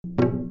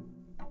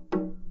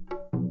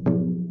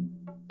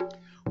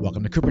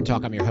Welcome to Cooper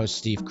Talk. I'm your host,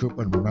 Steve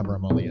Cooper, and remember,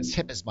 I'm only as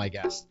hip as my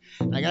guest.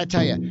 And I got to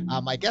tell you,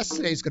 my guest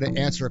today is going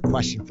to answer a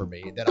question for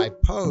me that I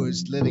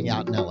posed living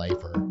out in LA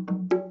for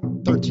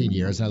 13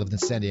 years, and I lived in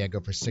San Diego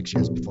for 6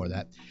 years before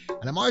that.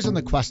 And I'm always on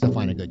the quest to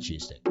find a good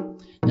cheesesteak.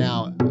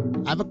 Now,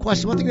 I have a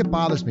question. One thing that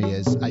bothers me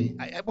is,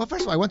 well,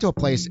 first of all, I went to a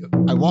place,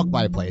 I walked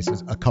by a place, it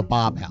was a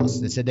kebab house.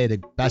 They said they had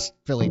the best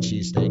Philly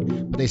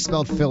cheesesteak, but they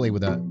spelled Philly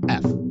with a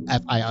F,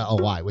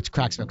 F-I-L-Y, which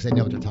cracks me up because they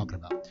know what they're talking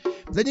about.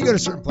 But then you go to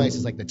certain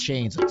places like the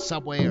chains, like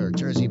Subway or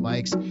Jersey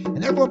Mike's,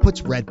 and everyone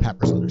puts red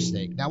peppers on their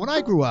steak. Now, when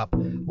I grew up,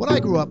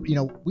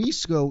 we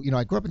used to go,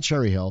 I grew up in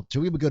Cherry Hill, so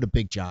we would go to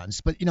Big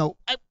John's, but,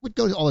 I would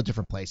go to all the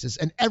different places,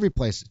 and every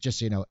place, just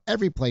so you know,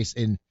 every place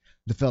in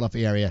the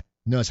Philadelphia area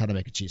knows how to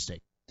make a cheesesteak.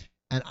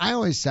 And I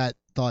always thought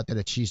that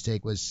a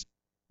cheesesteak was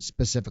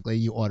specifically,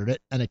 you ordered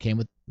it, and it came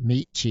with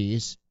meat,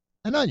 cheese,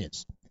 and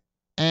onions.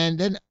 And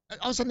then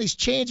all of a sudden these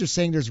chains are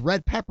saying there's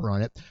red pepper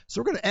on it. So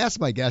we're going to ask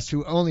my guest,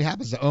 who only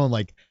happens to own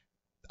like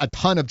a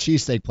ton of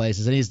cheesesteak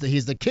places, and he's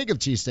the king of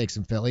cheesesteaks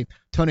in Philly.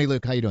 Tony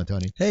Luke, how you doing,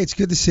 Tony? Hey, it's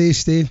good to see you,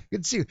 Steve.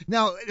 Good to see you.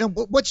 Now,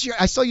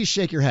 I saw you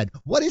shake your head.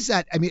 What is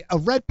that? I mean,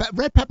 red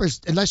peppers,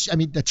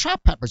 the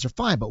chopped peppers are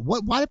fine, but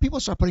why do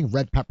people start putting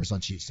red peppers on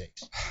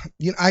cheesesteaks?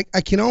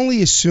 I can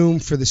only assume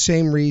for the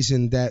same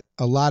reason that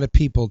a lot of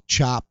people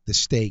chop the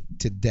steak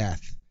to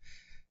death.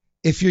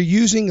 If you're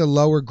using a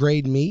lower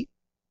grade meat,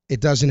 it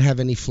doesn't have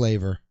any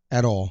flavor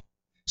at all.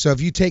 So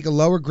if you take a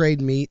lower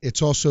grade meat,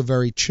 it's also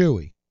very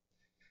chewy.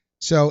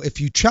 So if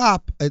you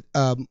chop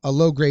a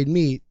low-grade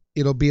meat,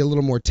 it'll be a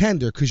little more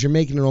tender because you're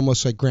making it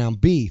almost like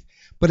ground beef,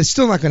 but it's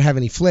still not going to have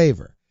any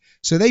flavor.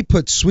 So they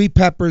put sweet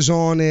peppers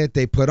on it.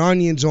 They put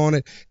onions on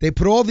it. They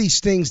put all these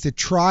things to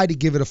try to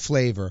give it a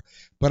flavor.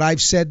 But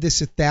I've said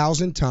this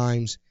 1,000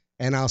 times,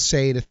 and I'll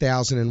say it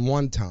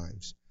 1,001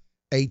 times.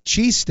 A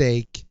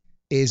cheesesteak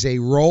is a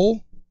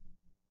roll,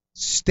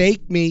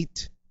 steak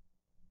meat,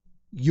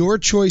 your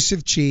choice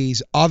of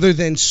cheese other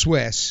than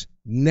Swiss,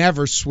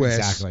 never Swiss.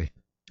 Exactly.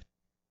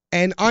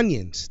 And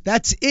onions.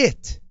 That's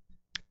it.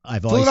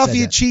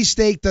 Philadelphia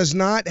cheesesteak does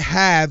not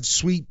have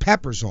sweet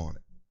peppers on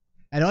it.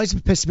 And it always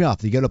pisses me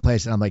off. You go to a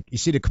place and I'm like, you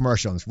see the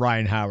commercial and it's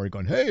Ryan Howard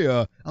going, hey,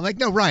 I'm like,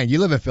 no, Ryan, you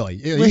live in Philly.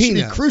 You should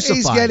be crucified.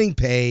 He's getting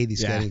paid.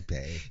 He's getting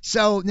paid.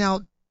 So now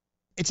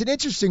it's an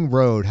interesting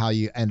road how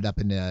you end up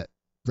in the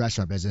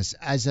restaurant business.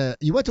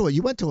 You went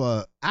to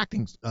a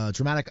acting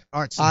dramatic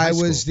arts. I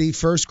was the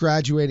first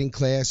graduating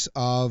class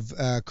of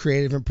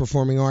creative and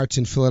performing arts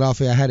in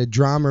Philadelphia. I had a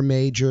drama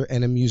major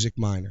and a music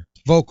minor,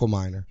 vocal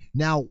minor.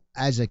 Now,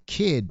 as a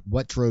kid,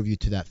 what drove you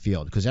to that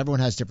field? Because everyone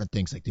has different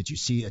things. Like, did you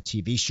see a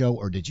TV show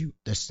or did you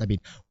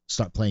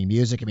start playing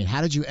music? I mean,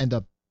 how did you end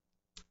up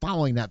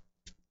following that,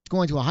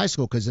 going to a high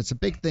school? Because it's a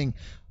big thing.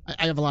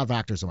 I have a lot of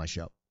actors on my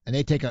show, and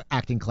they take an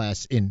acting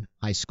class in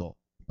high school.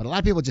 But a lot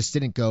of people just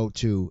didn't go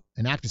to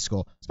an acting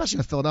school, especially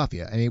in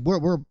Philadelphia. I mean,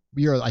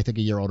 you're I think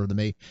a year older than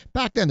me.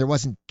 Back then, there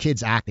wasn't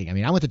kids acting. I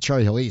mean, I went to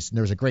Cherry Hill East, and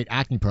there was a great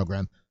acting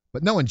program,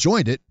 but no one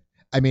joined it.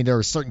 I mean, there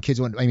were certain kids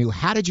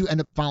how did you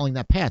end up following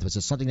that path? Was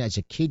it something that as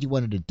a kid you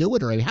wanted to do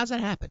it, or how's that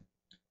happen?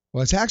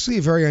 Well, it's actually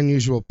a very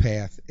unusual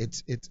path.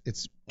 It's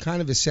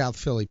kind of a South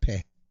Philly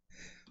path.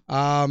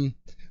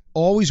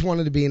 Always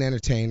wanted to be an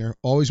entertainer.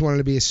 Always wanted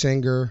to be a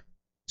singer,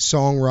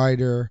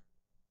 songwriter,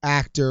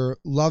 actor.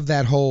 Love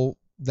that whole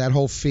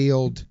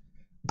field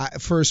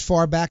for as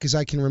far back as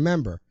I can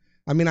remember.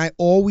 I mean, I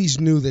always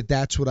knew that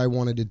that's what I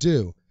wanted to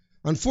do.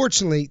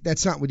 Unfortunately,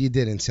 that's not what you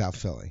did in South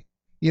Philly.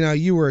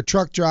 You were a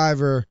truck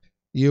driver,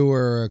 you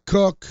were a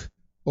cook,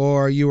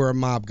 or you were a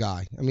mob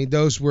guy. I mean,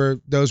 those were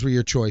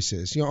your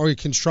choices, or a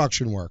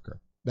construction worker.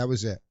 That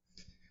was it.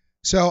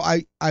 So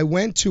I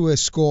went to a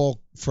school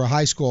for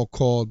high school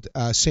called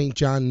St.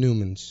 John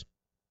Newman's.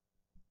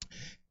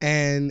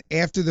 And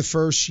after the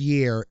first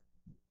year,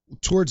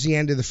 towards the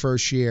end of the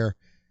first year,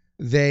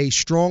 they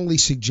strongly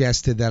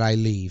suggested that I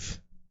leave.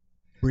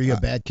 Were you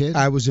a bad kid?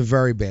 I was a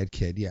very bad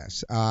kid,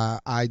 yes.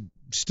 I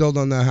still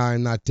don't know how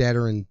I'm not dead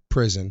or in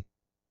prison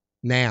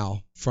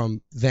now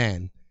from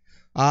then.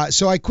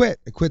 So I quit.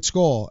 I quit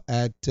school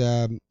at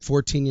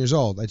 14 years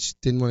old. I just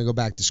didn't want to go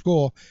back to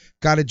school.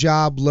 Got a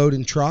job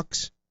loading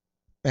trucks,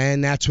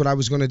 and that's what I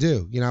was going to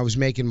do. I was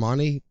making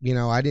money.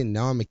 I didn't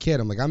know. I'm a kid.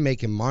 I'm like, I'm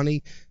making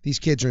money. These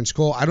kids are in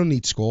school. I don't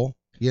need school,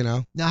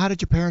 Now, how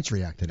did your parents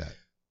react to that?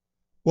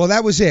 Well,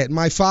 that was it.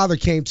 My father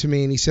came to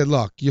me and he said,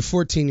 look, you're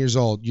 14 years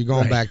old. You're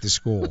going back to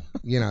school.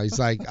 He's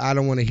like, I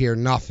don't want to hear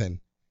nothing.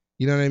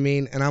 You know what I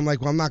mean? And I'm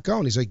like, well, I'm not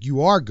going. He's like,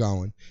 you are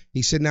going.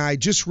 He said, now, I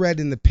just read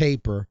in the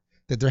paper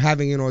that they're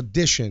having an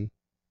audition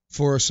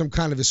for some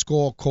kind of a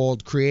school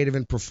called Creative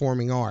and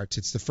Performing Arts.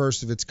 It's the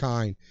first of its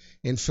kind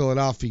in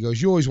Philadelphia. He goes,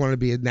 you always want to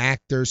be an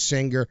actor,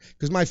 singer,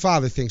 because my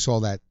father thinks all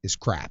that is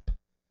crap.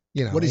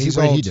 What did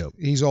he do?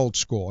 He's old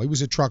school. He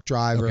was a truck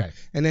driver,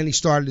 and then he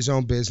started his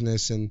own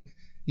business, and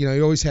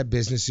he always had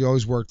business. He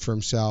always worked for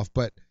himself,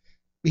 but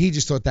he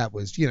just thought that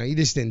was, he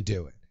just didn't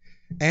do it.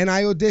 And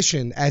I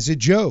auditioned as a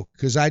joke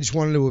because I just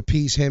wanted to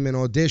appease him and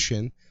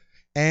audition.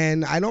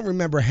 And I don't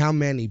remember how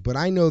many, but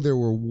I know there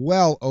were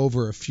well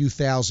over a few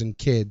thousand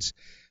kids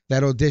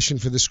that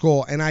auditioned for the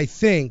school. And I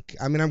think,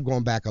 I mean, I'm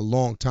going back a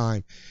long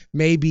time,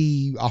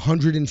 maybe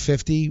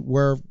 150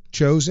 were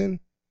chosen,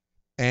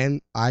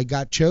 and I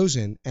got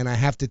chosen. And I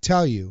have to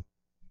tell you,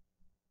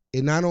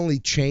 it not only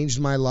changed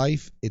my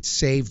life, it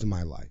saved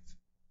my life,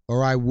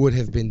 or I would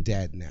have been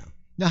dead now.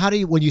 Now, how do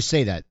you, when you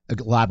say that,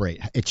 elaborate?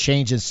 It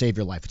changed and saved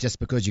your life just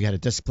because you had a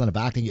discipline of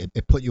acting.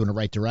 It put you in the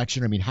right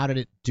direction. I mean, how did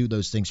it do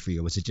those things for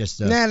you? Was it just?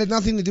 Nah, it had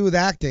nothing to do with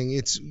acting.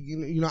 It's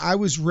I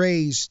was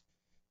raised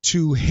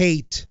to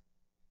hate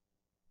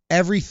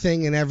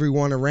everything and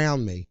everyone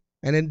around me,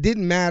 and it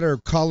didn't matter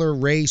color,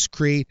 race,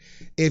 creed.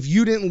 If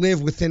you didn't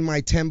live within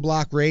my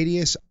 10-block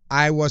radius,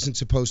 I wasn't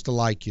supposed to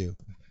like you.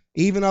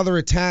 Even other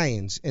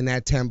Italians in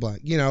that 10 block.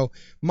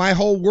 My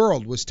whole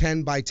world was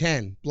 10 by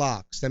 10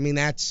 blocks. I mean,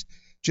 that's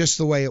just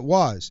the way it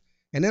was.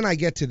 And then I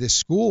get to this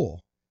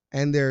school,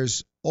 and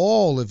there's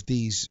all of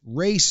these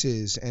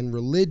races and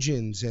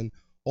religions and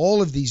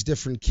all of these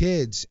different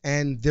kids,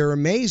 and they're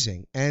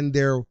amazing and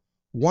they're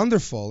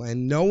wonderful,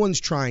 and no one's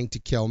trying to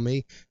kill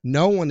me.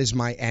 No one is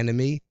my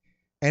enemy.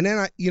 And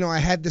then I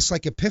had this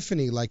like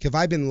epiphany, like, have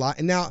I been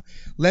lying? Now,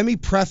 let me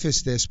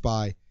preface this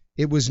by,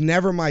 it was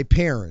never my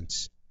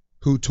parents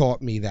who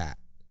taught me that.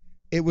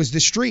 It was the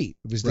street.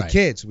 It was the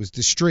kids. It was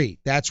the street.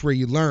 That's where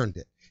you learned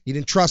it. You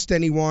didn't trust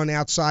anyone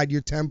outside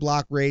your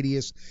 10-block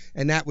radius,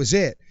 and that was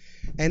it.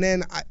 And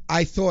then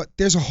I thought,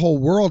 there's a whole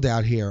world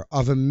out here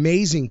of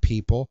amazing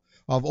people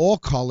of all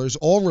colors,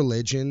 all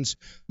religions,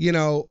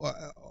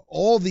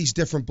 all these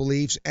different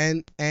beliefs,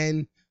 and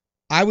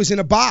I was in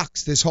a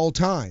box this whole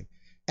time.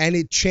 And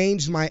it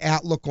changed my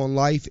outlook on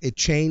life. It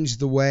changed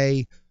the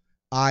way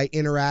I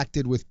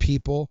interacted with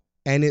people,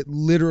 and it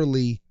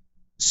literally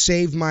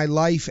saved my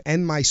life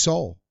and my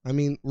soul. I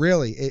mean,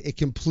 really, it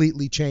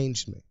completely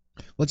changed me.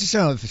 Well, just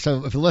so if the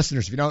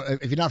listeners,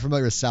 if you're not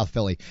familiar with South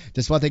Philly,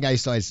 just one thing I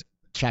used to always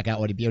check out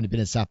when you've been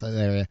in South Philly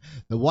area.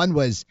 The one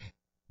was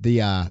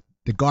the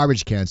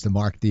garbage cans to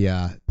mark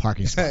the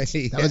parking spots.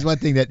 Yeah. That was one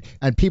thing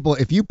and people,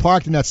 if you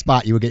parked in that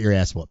spot, you would get your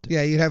ass whooped.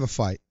 Yeah, you'd have a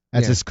fight.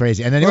 That's just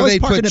crazy. And then they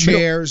park put in the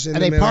chairs middle, in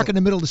the and they middle. park in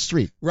the middle of the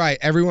street. Right.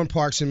 Everyone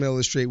parks in the middle of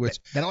the street, which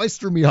that always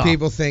threw me off.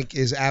 People think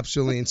is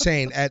absolutely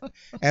insane. At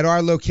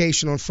our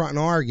location on Front in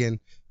Oregon,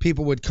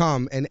 people would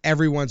come and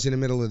everyone's in the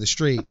middle of the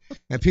street,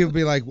 and people would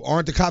be like,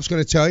 "Aren't the cops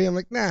going to tell you?" I'm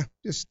like, "Nah,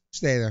 just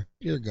stay there.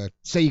 You're good."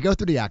 So you go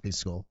through the acting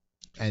school,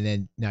 and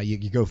then now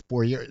you go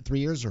 3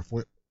 years or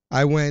 4.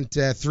 I went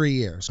 3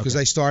 years because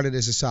I started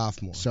as a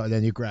sophomore. So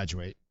then you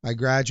graduate. I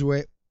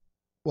graduate.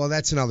 Well,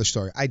 that's another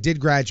story. I did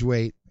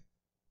graduate,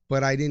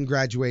 but I didn't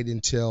graduate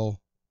until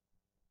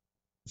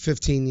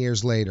 15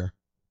 years later.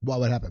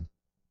 What happened?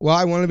 Well,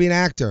 I wanted to be an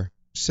actor.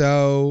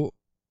 So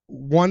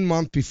 1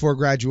 month before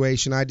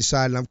graduation, I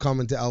decided I'm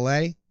coming to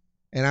LA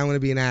and I'm going to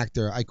be an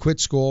actor. I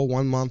quit school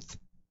 1 month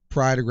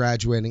prior to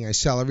graduating. I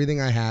sell everything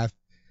I have.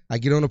 I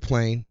get on a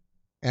plane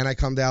and I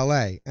come to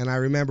LA. And I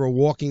remember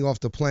walking off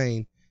the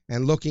plane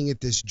and looking at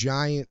this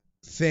giant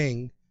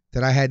thing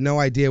that I had no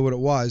idea what it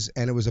was.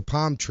 And it was a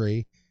palm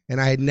tree.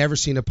 And I had never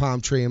seen a palm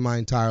tree in my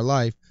entire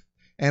life.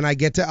 And I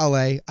get to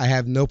LA. I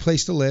have no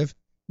place to live,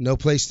 no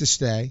place to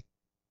stay.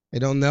 I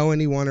don't know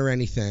anyone or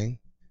anything.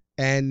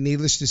 And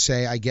needless to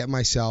say, I get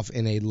myself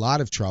in a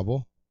lot of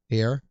trouble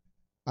here.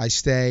 I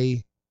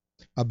stay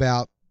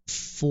about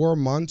 4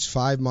 months,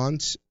 5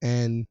 months,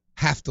 and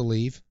have to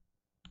leave.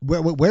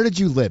 Where did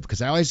you live?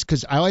 Because I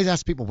always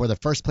ask people where the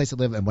first place to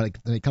live and when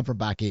they come from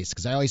back east.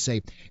 Because I always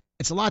say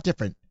it's a lot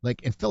different.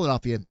 Like in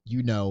Philadelphia,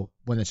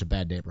 when it's a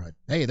bad neighborhood.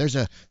 Hey, there's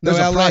a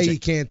LA, project. you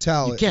can't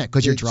tell. You can't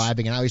because you're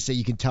driving. And I always say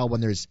you can tell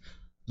when there's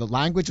the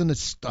language when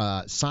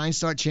the signs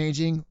start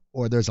changing,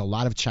 or there's a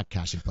lot of check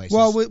cashing places.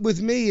 Well,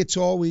 with me, it's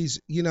always,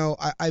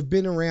 I've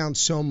been around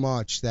so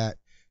much that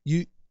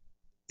you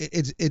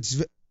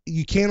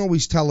can't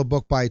always tell a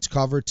book by its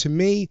cover. To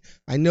me,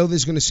 I know this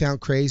is going to sound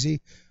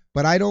crazy,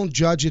 but I don't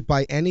judge it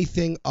by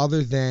anything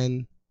other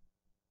than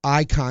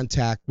eye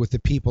contact with the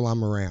people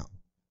I'm around.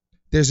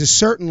 There's a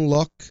certain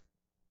look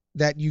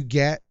that you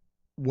get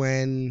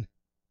when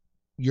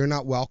you're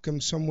not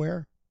welcome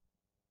somewhere,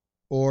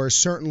 or a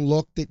certain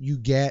look that you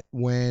get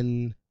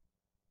when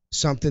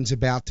something's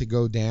about to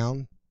go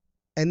down.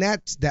 And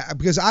that's that,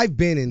 because I've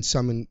been in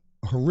some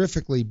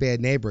horrifically bad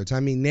neighborhoods. I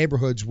mean,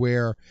 neighborhoods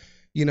where,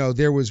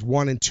 there was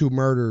 1 and 2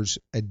 murders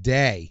a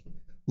day.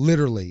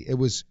 Literally. It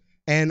was,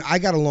 and I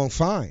got along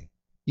fine.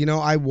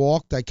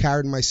 I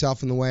carried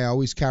myself in the way I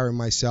always carry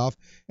myself,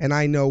 and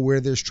I know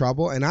where there's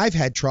trouble. And I've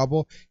had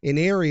trouble in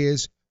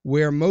areas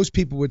where most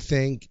people would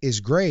think is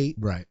great.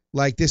 Right.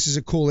 Like, this is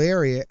a cool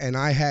area, and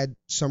I had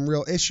some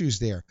real issues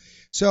there.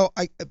 So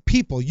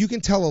you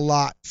can tell a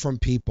lot from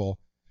people,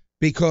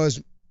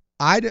 because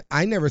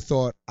I never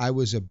thought I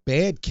was a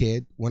bad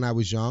kid when I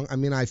was young. I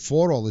mean, I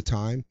fought all the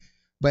time,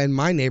 but in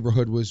my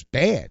neighborhood was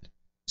bad.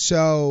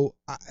 So,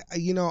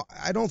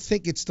 I don't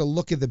think it's the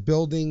look of the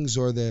buildings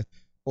or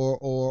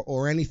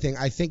or anything.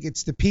 I think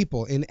it's the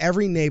people. In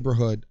every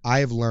neighborhood, I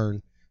have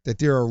learned that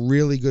there are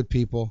really good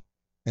people,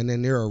 and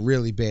then there are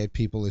really bad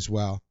people as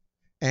well.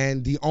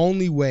 And the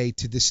only way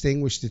to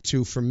distinguish the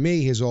two for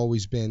me has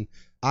always been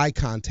eye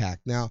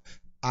contact. Now,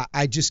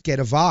 I just get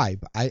a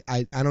vibe.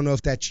 I don't know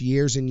if that's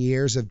years and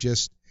years of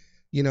just,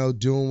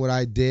 doing what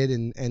I did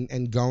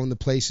and going the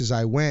places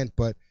I went,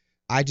 but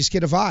I just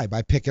get a vibe.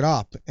 I pick it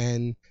up,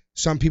 and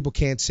some people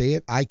can't see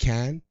it. I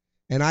can,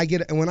 and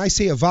when I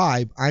say a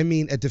vibe, I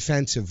mean a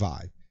defensive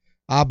vibe.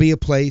 I'll be a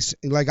place,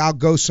 like I'll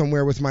go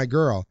somewhere with my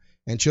girl,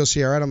 and she'll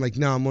say, all right, I'm like,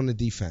 no, I'm on the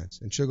defense.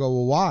 And she'll go,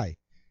 well, why?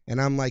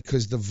 And I'm like,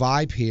 because the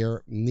vibe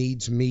here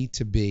needs me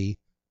to be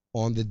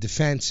on the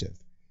defensive.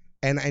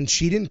 And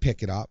she didn't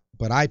pick it up,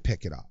 but I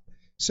pick it up.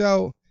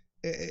 So,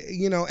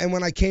 and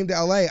when I came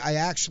to LA, I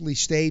actually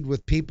stayed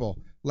with people.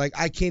 Like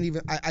I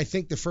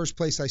think the first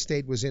place I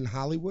stayed was in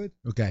Hollywood.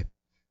 Okay.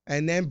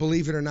 And then,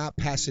 believe it or not,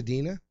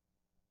 Pasadena.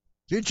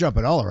 You're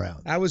jumping all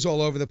around. I was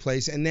all over the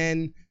place. And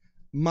then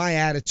my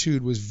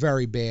attitude was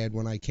very bad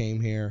when I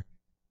came here.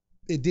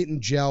 It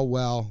didn't gel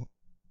well.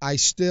 I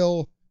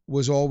still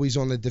was always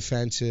on the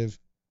defensive.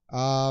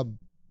 I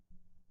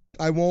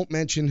won't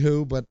mention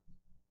who, but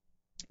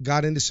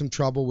got into some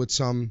trouble with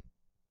some,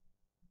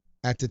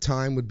 at the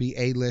time, would be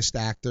A-list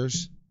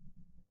actors.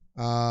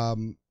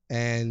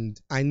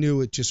 And I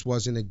knew it just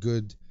wasn't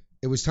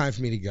it was time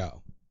for me to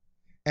go.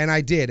 And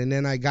I did. And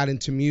then I got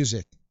into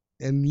music,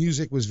 and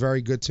music was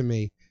very good to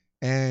me.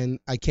 And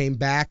I came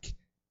back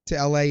to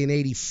LA in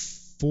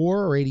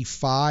 84 or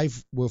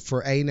 85 with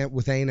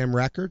A&M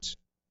Records.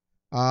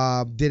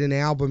 Did an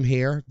album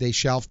here. They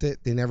shelved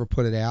it. They never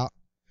put it out.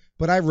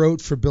 But I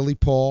wrote for Billy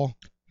Paul,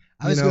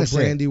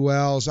 Brandy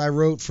Wells. I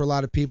wrote for a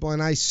lot of people,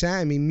 and I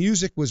sang. I mean,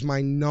 music was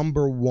my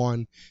number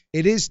one.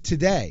 It is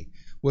today.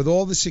 With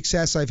all the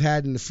success I've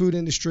had in the food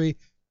industry,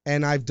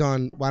 and I've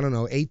done,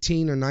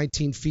 18 or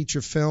 19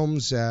 feature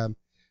films.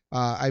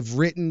 I've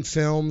written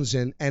films,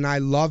 and I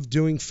love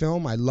doing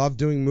film. I love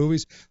doing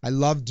movies. I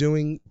love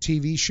doing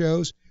TV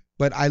shows.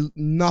 But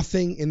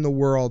nothing in the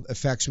world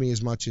affects me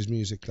as much as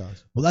music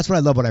does. Well, that's what I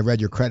love when I read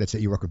your credits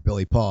that you work with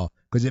Billy Paul.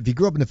 Because if you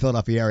grew up in the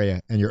Philadelphia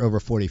area and you're over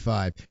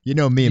 45, you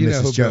know me and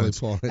Mrs. Jones.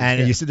 Billy Paul is,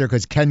 and you sit there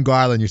because Ken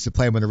Garland used to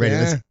play him on the radio.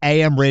 Yeah. It's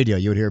AM radio.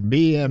 You would hear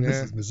me and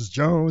Mrs.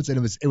 Jones, and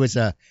it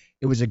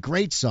was a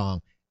great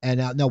song.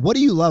 And now, what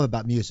do you love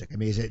about music? I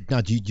mean, is it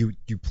now? Do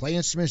you play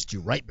instruments? Do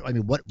you write? I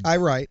mean, what? I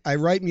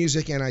write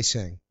music and I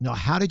sing. Now,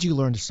 how did you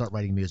learn to start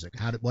writing music?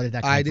 What did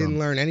that come from? I didn't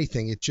learn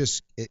anything. It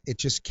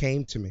just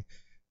came to me.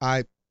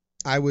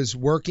 I was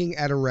working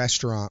at a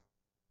restaurant,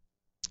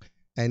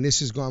 and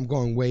I'm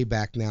going way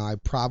back now. I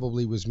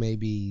probably was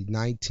maybe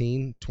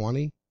 19,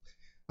 20.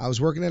 I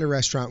was working at a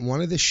restaurant, and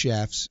one of the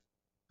chefs,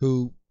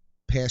 who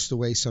passed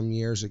away some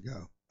years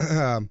ago,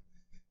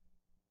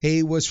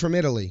 he was from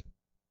Italy,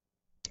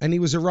 and he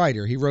was a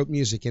writer. He wrote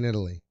music in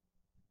Italy.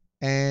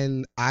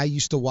 And I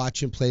used to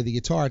watch him play the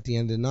guitar at the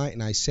end of the night,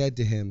 and I said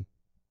to him,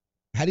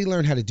 how do you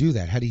learn how to do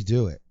that? How do you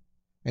do it?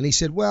 And he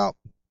said,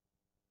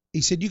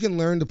 you can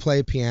learn to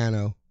play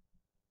piano.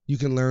 You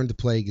can learn to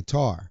play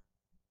guitar.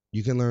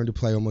 You can learn to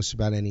play almost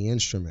about any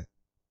instrument.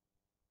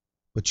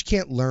 But you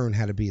can't learn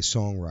how to be a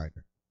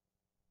songwriter.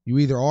 You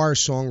either are a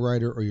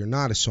songwriter or you're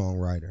not a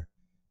songwriter.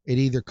 It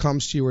either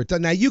comes to you or it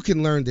doesn't. Now, you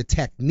can learn the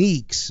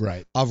techniques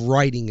of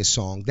writing a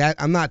song. That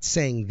I'm not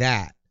saying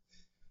that.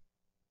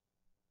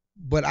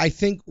 But I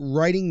think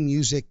writing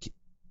music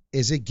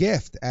is a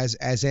gift,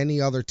 as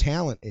any other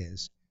talent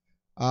is.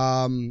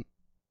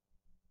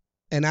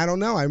 And I don't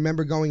know. I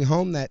remember going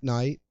home that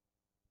night,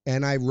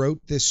 and I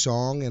wrote this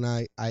song, and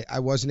I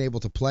wasn't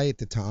able to play at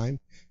the time,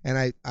 and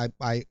I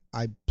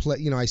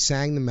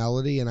sang the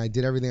melody, and I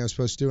did everything I was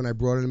supposed to do, and I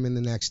brought it him in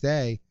the next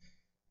day,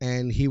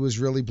 and he was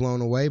really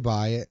blown away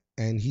by it,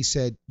 and he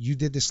said, you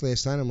did this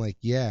last night? I'm like,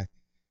 yeah.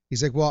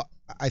 He's like, well,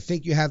 I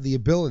think you have the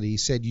ability. He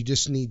said, you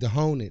just need to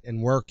hone it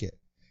and work it,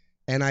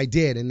 and I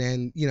did, and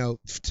then,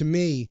 to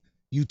me,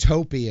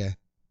 Utopia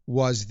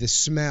was the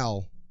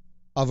smell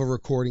of a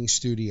recording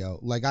studio.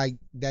 Like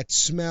that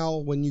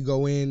smell when you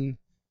go in,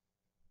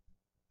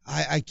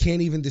 I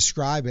can't even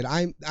describe it.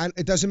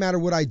 It doesn't matter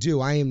what I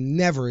do. I am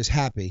never as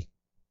happy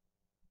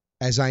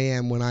as I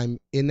am when I'm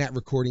in that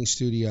recording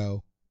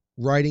studio,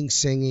 writing,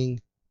 singing,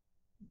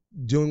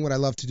 doing what I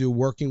love to do,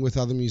 working with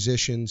other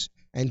musicians,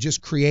 and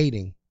just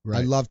creating.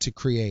 Right. I love to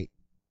create.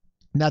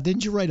 Now,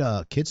 didn't you write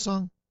a kid's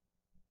song?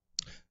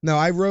 No,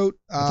 I wrote.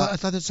 I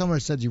thought that someone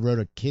said you wrote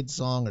a kid's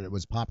song, and it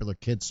was a popular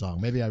kid's song.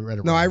 Maybe I read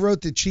it wrong. No, I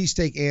wrote the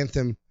Cheesesteak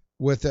Anthem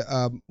with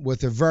a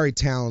very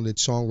talented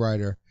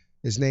songwriter.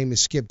 His name is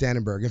Skip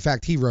Denenberg. In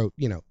fact, he wrote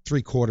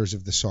 3/4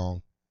 of the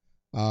song.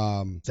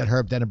 Is that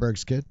Herb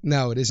Denenberg's kid?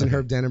 No, it isn't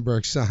Herb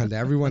Denenberg's son.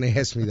 Everyone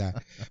asks me that,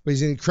 but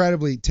he's an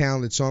incredibly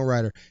talented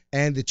songwriter.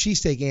 And the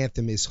Cheesesteak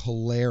Anthem is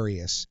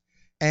hilarious.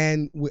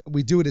 And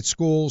we do it at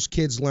schools.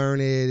 Kids learn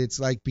it. It's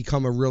like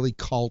become a really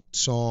cult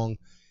song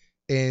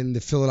in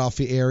the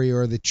Philadelphia area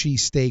or the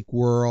cheesesteak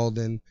world,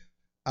 and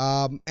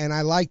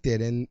I liked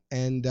it,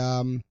 and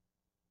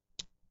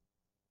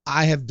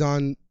I have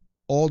done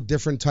all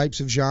different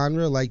types of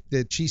genre. Like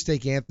the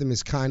Cheesesteak Anthem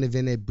is kind of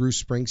in a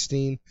Bruce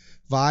Springsteen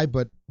vibe,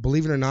 but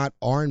believe it or not,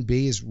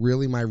 R&B is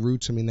really my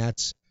roots. I mean,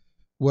 that's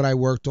what I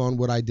worked on,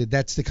 what I did.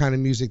 That's the kind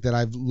of music that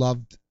I've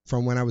loved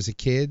from when I was a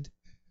kid.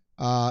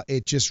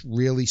 It just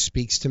really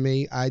speaks to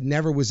me. I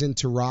never was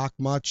into rock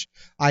much.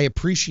 I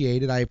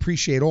appreciate it. I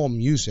appreciate all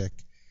music.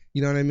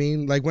 You know what I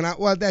mean? Like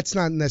well, that's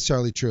not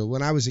necessarily true.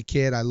 When I was a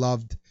kid, I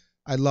loved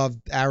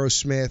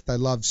Aerosmith. I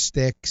loved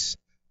Styx.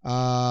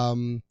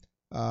 I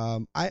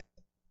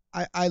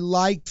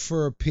liked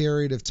for a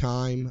period of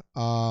time.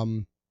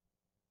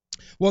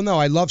 Well, no,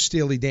 I loved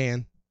Steely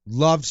Dan.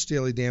 Loved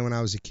Steely Dan when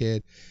I was a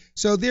kid.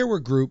 So there were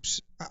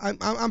groups.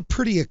 I'm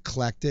pretty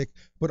eclectic,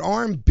 but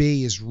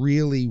R&B is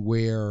really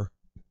where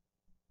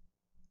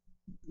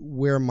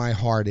my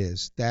heart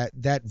is. That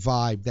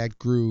vibe, that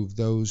groove,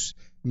 those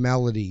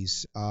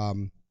melodies,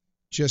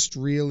 just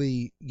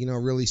really,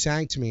 really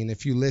sang to me. And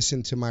if you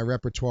listen to my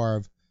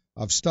repertoire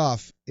of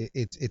stuff,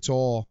 it's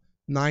all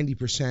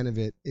 90% of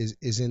it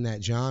is in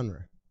that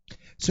genre.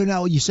 So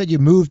now you said you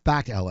moved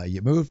back to LA.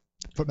 You moved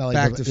from LA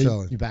back to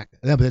Philly.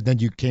 Then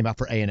you came out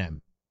for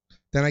A&M.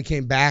 Then I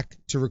came back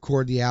to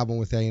record the album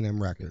with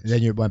A&M Records.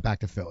 Then you went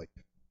back to Philly.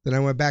 Then I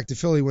went back to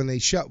Philly when they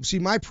shut. See,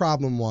 my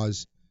problem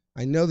was,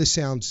 I know it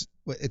sounds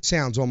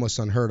almost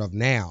unheard of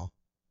now,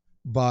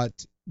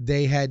 but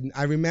I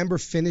remember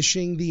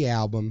finishing the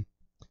album,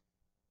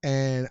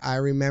 and I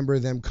remember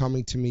them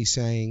coming to me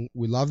saying,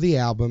 "We love the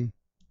album.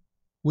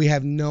 We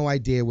have no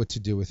idea what to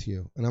do with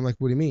you." And I'm like,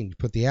 "What do you mean? You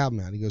put the album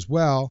out?" He goes,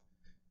 "Well,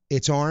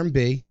 it's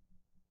R&B.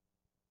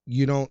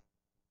 You don't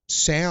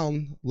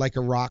sound like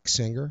a rock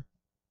singer.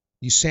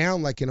 You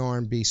sound like an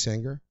R&B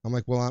singer." I'm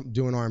like, "Well, I'm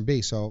doing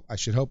R&B, so I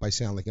should hope I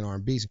sound like an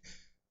R&B singer."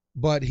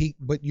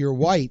 But you're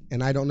white,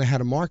 and I don't know how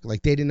to market.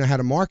 Like, they didn't know how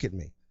to market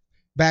me.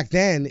 Back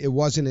then, it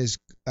wasn't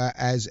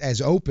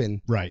as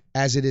open right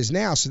as it is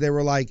now. So they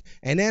were like,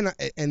 and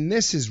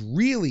this is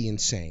really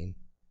insane.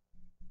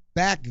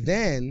 Back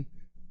then,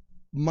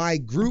 my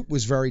group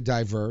was very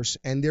diverse,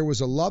 and there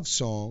was a love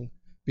song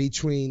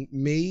between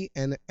me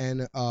and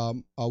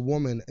a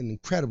woman, an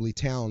incredibly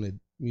talented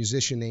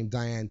musician named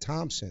Diane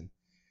Thompson.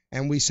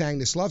 And we sang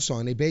this love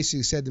song. They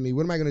basically said to me,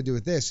 "What am I going to do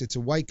with this? It's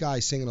a white guy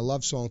singing a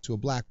love song to a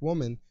black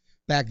woman."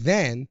 Back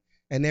then,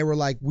 and they were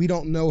like, "We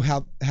don't know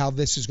how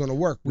this is going to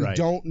work. We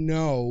don't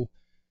know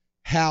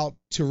how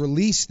to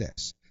release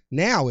this."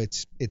 Now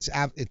it's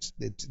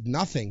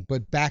nothing,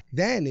 but back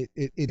then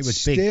it was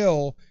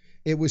still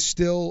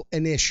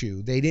an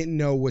issue. They didn't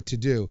know what to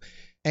do,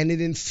 and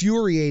it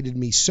infuriated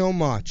me so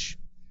much,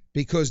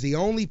 because the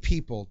only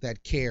people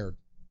that cared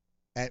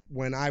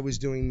when I was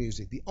doing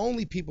music, the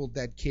only people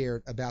that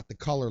cared about the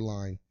color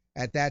line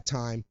at that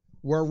time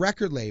were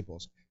record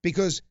labels,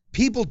 because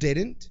people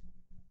didn't.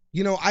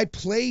 I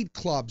played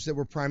clubs that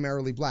were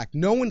primarily black.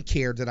 No one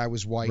cared that I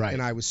was white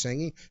and I was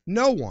singing.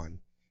 No one.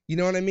 You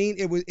know what I mean?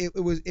 It was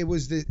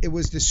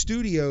the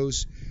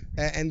studios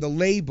and the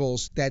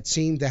labels that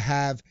seemed to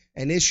have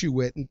an issue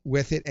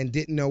with it and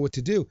didn't know what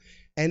to do.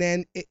 And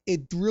then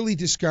it really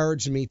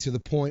discouraged me to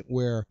the point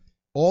where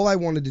all I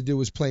wanted to do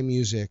was play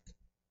music,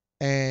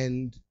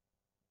 and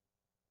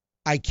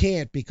I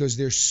can't, because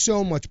there's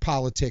so much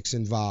politics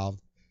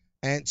involved.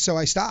 And so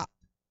I stopped.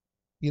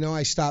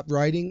 I stopped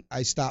writing.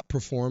 I stopped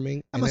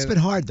performing. That must have been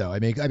hard, though. I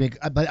mean,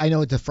 but I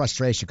know the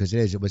frustration, because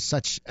it was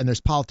such, and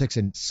there's politics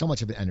in so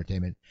much of it,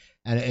 entertainment,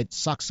 and it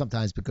sucks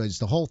sometimes, because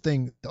the whole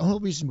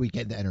reason we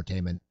get into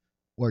entertainment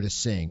or to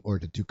sing or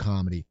to do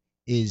comedy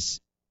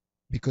is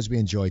because we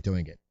enjoy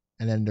doing it.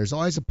 And then there's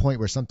always a point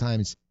where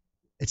sometimes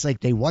it's like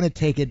they want to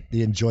take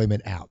the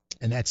enjoyment out,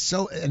 and that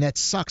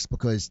sucks,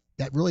 because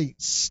that really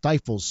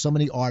stifles so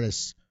many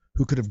artists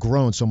who could have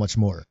grown so much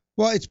more.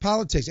 Well, it's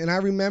politics, and I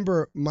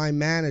remember my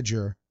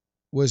manager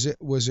was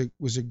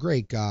a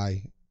great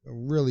guy, a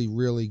really,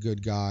 really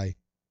good guy,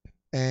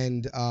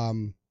 and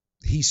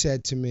he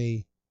said to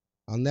me,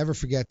 I'll never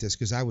forget this,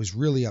 because I was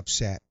really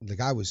upset.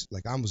 I was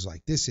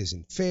like, this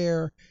isn't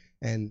fair,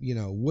 and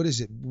what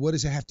does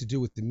it have to do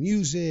with the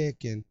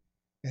music?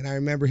 And I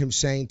remember him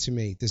saying to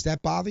me, "Does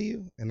that bother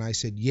you?" And I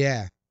said,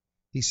 "Yeah."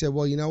 He said,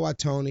 "Well, you know what,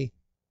 Tony?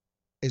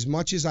 As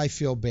much as I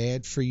feel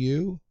bad for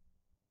you,"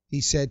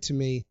 he said to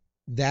me,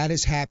 "that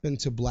has happened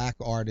to black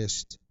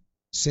artists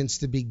since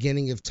the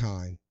beginning of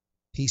time."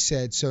 He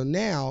said, "So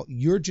now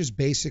you're just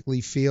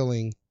basically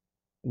feeling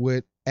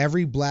what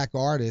every black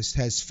artist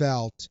has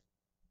felt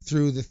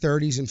through the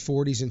 30s and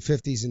 40s and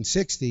 50s and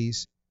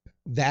 60s,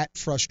 that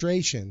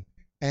frustration."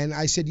 And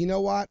I said, "You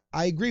know what?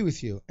 I agree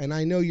with you, and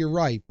I know you're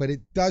right, but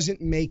it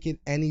doesn't make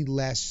it any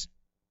less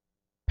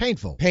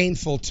painful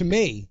to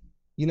me."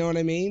 You know what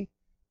I mean?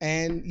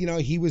 And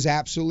he was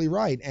absolutely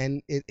right.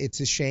 And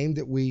it's a shame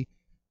that we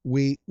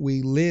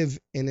live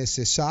in a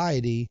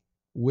society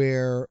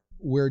where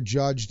we're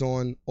judged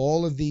on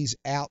all of these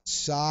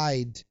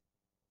outside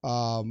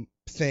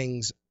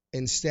things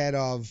instead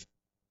of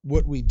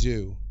what we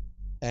do,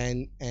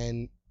 and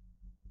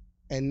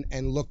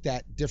looked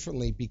at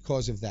differently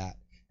because of that.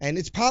 And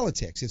it's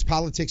politics. It's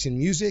politics in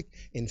music,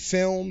 in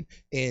film,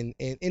 in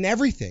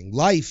everything.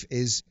 Life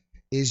is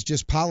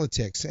just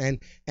politics.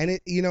 And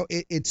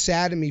it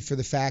saddened me for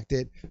the fact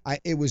that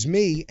it was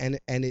me, and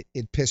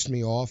it pissed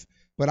me off.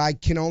 But I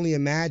can only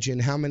imagine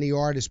how many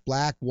artists,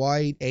 black,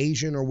 white,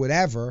 Asian, or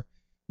whatever,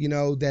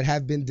 that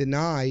have been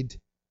denied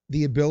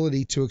the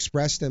ability to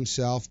express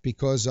themselves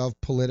because of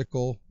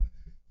political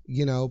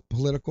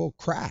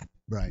crap.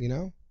 Right. You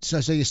know.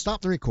 So you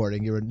stopped the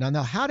recording. You were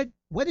now.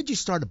 When did you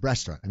start a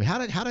restaurant? I mean,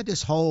 how did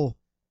this whole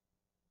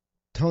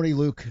Tony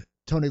Luke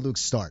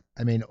start?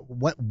 I mean,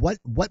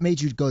 what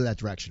made you go that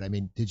direction? I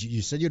mean,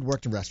 you said you'd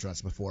worked in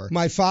restaurants before?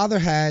 My father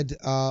had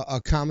a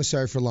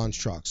commissary for lunch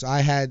trucks.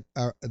 I had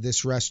an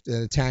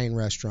Italian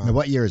restaurant. Now,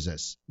 what year is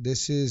this?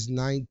 This is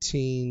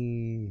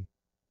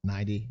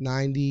 1990,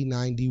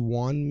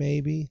 91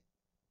 maybe.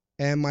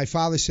 And my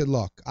father said,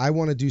 look, I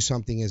want to do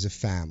something as a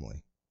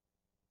family.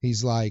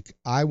 He's like,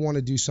 I want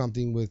to do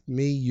something with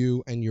me,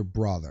 you, and your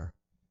brother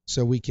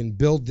so we can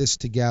build this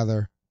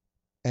together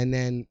and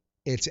then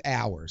it's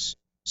ours.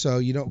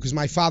 So, because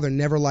my father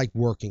never liked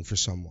working for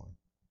someone,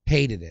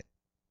 hated it,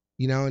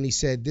 and he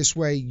said, this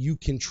way you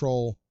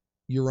control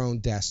your own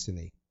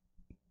destiny.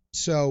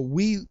 So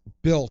we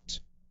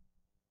built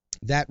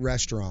that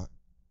restaurant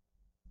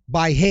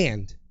by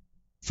hand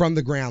from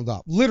the ground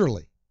up,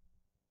 literally.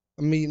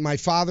 I mean, my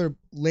father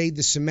laid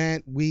the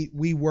cement,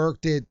 we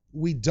worked it,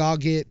 we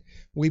dug it,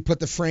 we put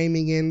the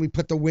framing in, we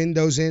put the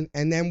windows in,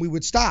 and then we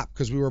would stop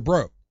because we were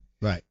broke.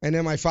 Right. And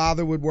then my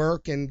father would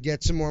work and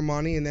get some more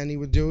money, and then he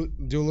would do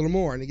a little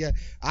more. And again,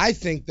 I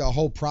think the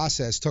whole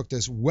process took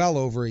us well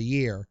over a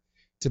year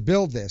to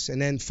build this. And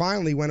then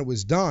finally, when it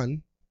was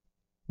done,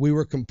 we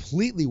were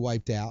completely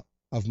wiped out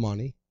of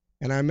money.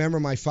 And I remember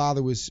my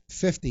father was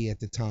 50 at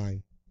the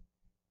time,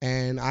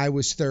 and I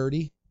was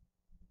 30,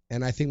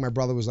 and I think my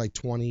brother was like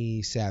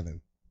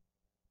 27.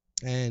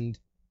 And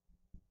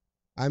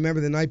I remember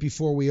the night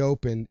before we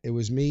opened, it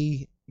was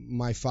me,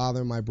 my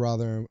father, my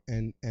brother,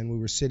 and we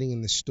were sitting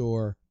in the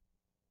store,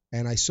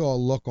 and I saw a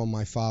look on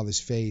my father's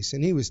face,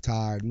 and he was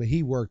tired. I mean,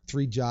 he worked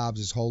 3 jobs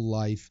his whole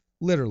life,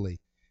 literally.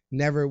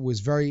 Never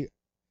was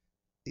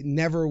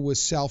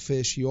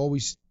selfish. He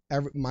always,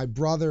 my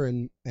brother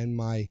and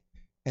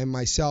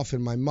myself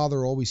and my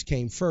mother always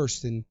came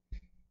first. And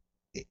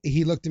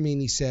he looked at me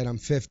and he said, I'm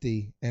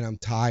 50 and I'm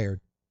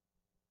tired.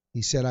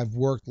 He said, I've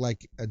worked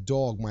like a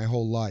dog my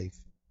whole life.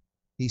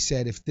 He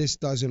said, if this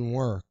doesn't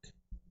work,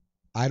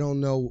 I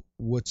don't know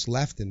what's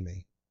left in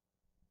me.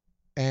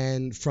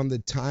 And from the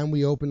time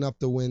we opened up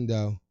the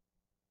window,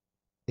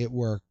 it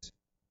worked.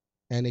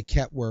 And it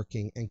kept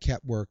working and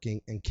kept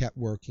working and kept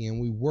working. And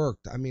we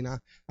worked. I mean,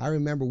 I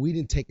remember we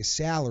didn't take a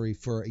salary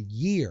for a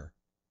year.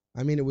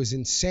 I mean, it was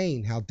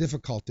insane how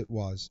difficult it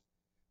was.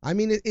 I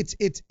mean,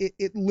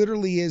 it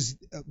literally is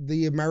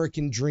the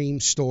American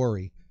dream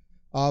story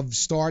of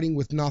starting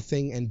with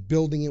nothing and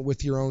building it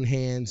with your own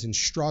hands and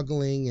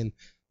struggling and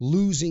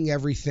losing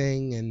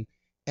everything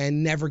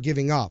and never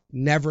giving up.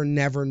 Never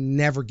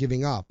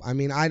giving up. I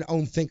mean, I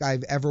don't think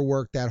I've ever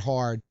worked that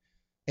hard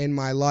in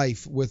my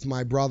life with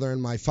my brother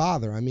and my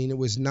father. I mean, it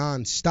was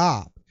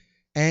nonstop.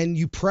 And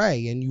you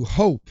pray and you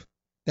hope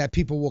that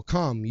people will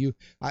come.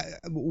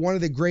 One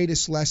of the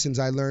greatest lessons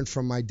I learned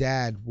from my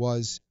dad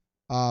was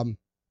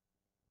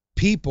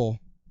people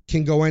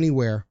can go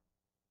anywhere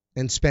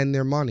and spend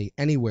their money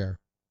anywhere.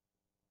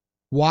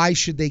 Why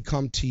should they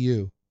come to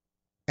you?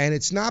 And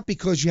it's not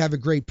because you have a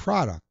great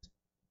product.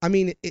 I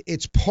mean,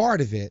 it's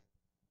part of it,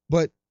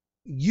 but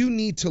you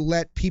need to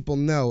let people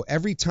know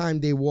every time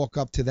they walk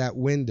up to that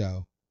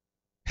window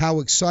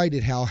how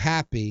excited, how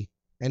happy,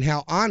 and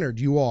how honored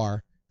you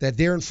are that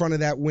they're in front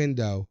of that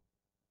window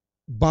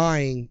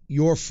buying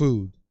your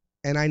food.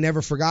 And I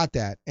never forgot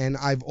that. And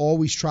I've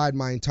always tried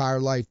my entire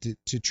life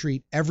to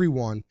treat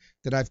everyone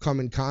that I've come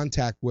in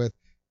contact with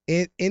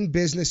in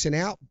business and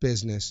out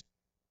business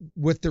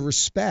with the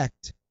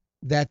respect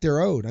that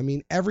they're owed. I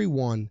mean,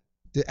 everyone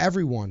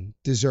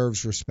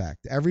deserves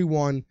respect.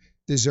 Everyone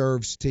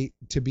deserves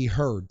to be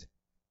heard.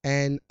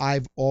 And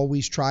I've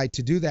always tried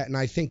to do that. And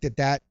I think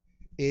that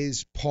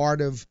is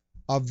part of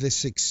the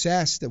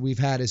success that we've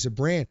had as a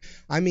brand.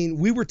 I mean,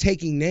 we were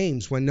taking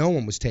names when no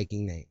one was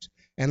taking names.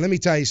 And let me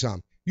tell you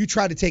something. You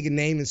tried to take a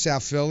name in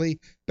South Philly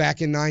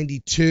back in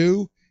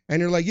 92, and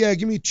you're like, yeah,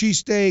 give me a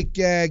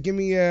cheesesteak, give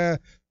me a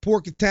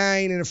pork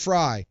Italian and a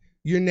fry.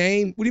 Your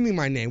name? What do you mean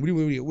my name? What do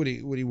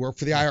you work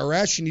for the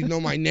IRS? You need to know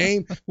my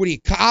name? What are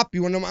you, cop?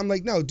 You want to know? I'm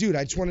like, no, dude,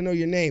 I just want to know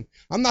your name.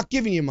 I'm not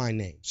giving you my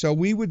name. So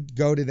we would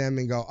go to them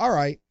and go, all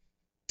right,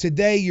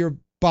 today you're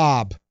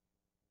Bob.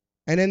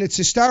 And then it's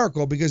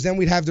hysterical because then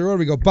we'd have their order.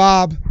 We go,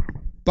 Bob,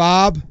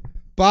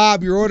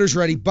 your order's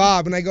ready,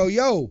 Bob. And I go,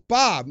 yo,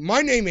 Bob,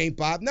 my name ain't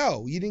Bob.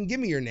 No, you didn't give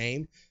me your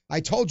name. I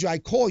told you I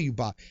call you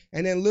Bob.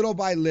 And then little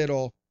by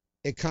little,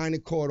 it kind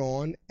of caught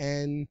on.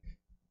 And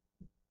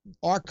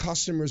our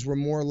customers were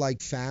more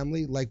like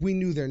family. Like we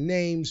knew their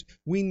names.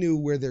 We knew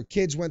where their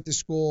kids went to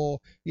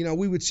school. You know,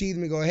 we would see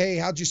them and go, hey,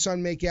 how'd your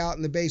son make out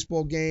in the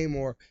baseball game?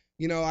 Or,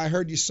 you know, I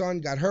heard your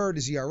son got hurt.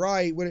 Is he all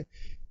right?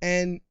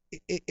 And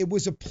it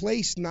was a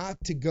place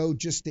not to go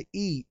just to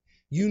eat.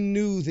 You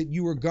knew that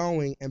you were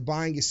going and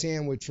buying a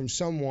sandwich from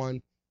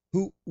someone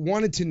who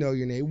wanted to know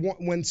your name,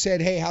 when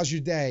said, hey, how's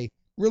your day?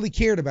 Really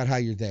cared about how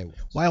your day was.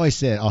 Well, I always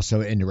say it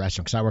also in the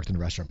restaurant, because I worked in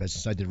the restaurant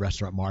business. I did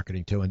restaurant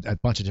marketing too, and a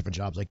bunch of different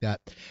jobs like that.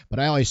 But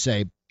I always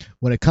say,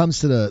 when it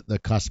comes to the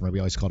customer, we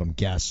always call them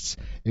guests.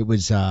 It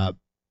was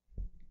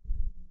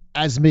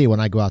as me, when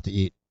I go out to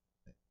eat,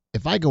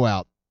 if I go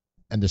out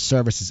and the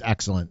service is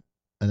excellent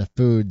and the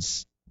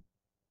food's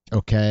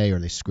okay or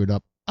they screwed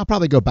up, I'll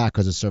probably go back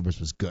because the service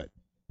was good.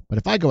 But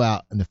if I go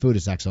out and the food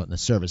is excellent and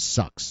the service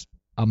sucks,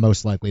 I'm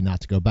most likely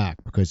not to go back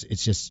because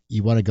it's just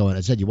you want to go in.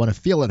 As I said, you want to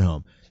feel at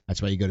home.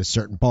 That's why you go to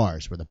certain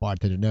bars where the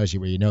bartender knows you,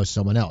 where you know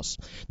someone else.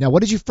 Now,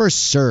 what did you first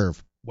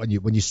serve when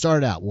you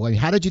started out? Well,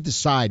 how did you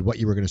decide what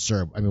you were going to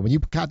serve? I mean, when you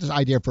got this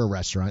idea for a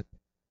restaurant,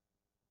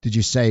 did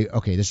you say,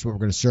 okay, this is what we're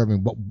going to serve?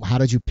 And how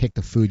did you pick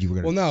the food you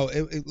were going to? Well,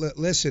 no.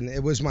 Listen,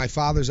 it was my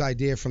father's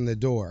idea from the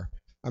door.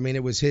 I mean,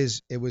 it was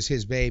his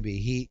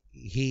baby.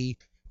 He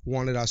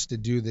wanted us to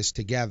do this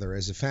together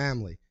as a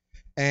family.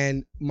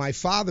 And my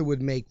father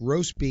would make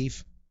roast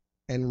beef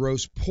and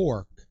roast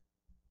pork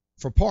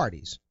for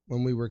parties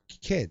when we were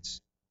kids.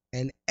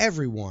 And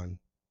everyone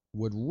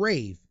would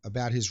rave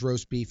about his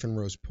roast beef and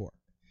roast pork.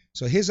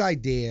 So his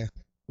idea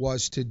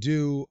was to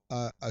do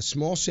a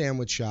small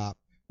sandwich shop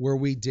where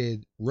we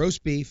did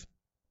roast beef,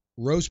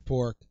 roast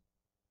pork,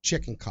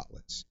 chicken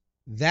cutlets.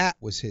 That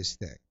was his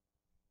thing.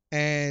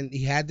 And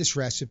he had this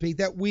recipe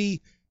that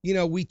we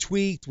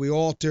tweaked, we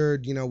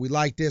altered, we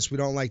like this, we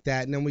don't like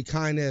that. And then we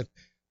kind of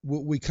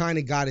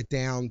got it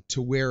down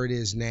to where it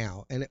is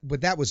now.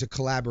 But that was a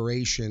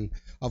collaboration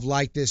of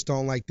like this,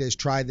 don't like this,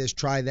 try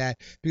that.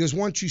 Because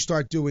once you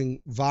start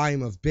doing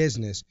volume of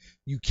business,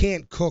 you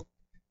can't cook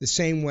the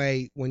same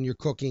way when you're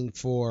cooking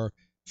for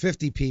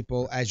 50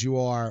 people as you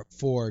are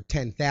for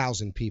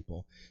 10,000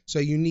 people. So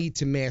you need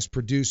to mass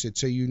produce it.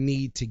 So you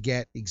need to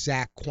get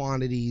exact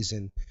quantities.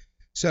 And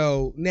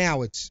so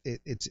now it's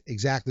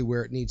exactly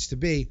where it needs to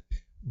be.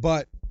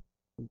 But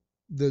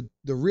the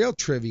real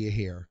trivia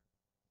here,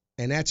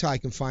 and that's how I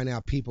can find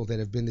out people that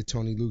have been to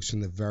Tony Luke's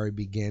from the very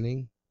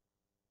beginning,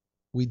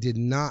 we did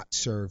not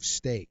serve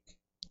steak.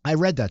 I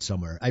read that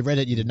somewhere. I read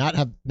it. You did not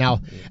have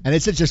now, and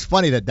it's just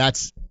funny that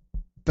that's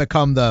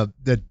become the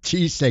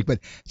cheesesteak. But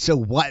so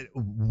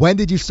when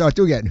did you start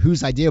doing it, and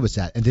whose idea was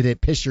that? And did it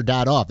piss your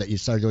dad off that you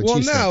started doing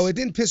cheesesteaks? Well, no, it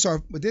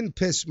didn't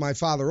piss my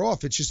father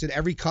off. It's just that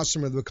every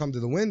customer that would come to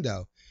the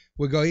window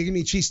would go, "You give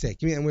me a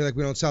cheesesteak." And we're like,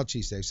 "We don't sell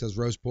cheesesteaks. It sells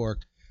roast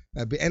pork."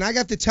 And I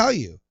got to tell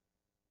you,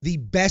 the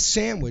best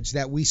sandwich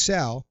that we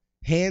sell,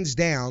 hands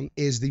down,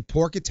 is the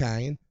pork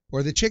Italian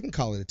or the chicken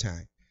cutlet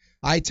Italian.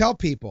 I tell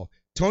people,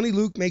 Tony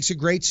Luke makes a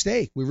great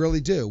steak. We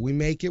really do. We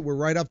make it. We're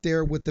right up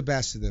there with the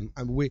best of them.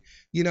 I mean,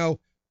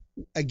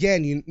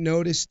 again, you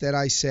notice that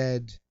I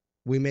said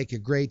we make a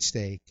great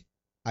steak.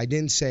 I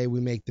didn't say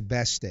we make the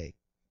best steak,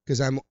 because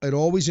it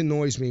always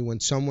annoys me when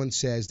someone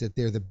says that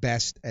they're the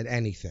best at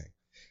anything,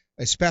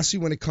 especially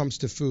when it comes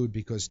to food,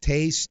 because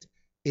taste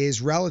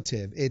is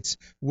relative. It's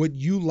what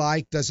you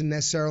like doesn't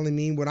necessarily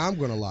mean what I'm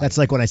going to like. That's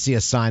like when I see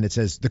a sign that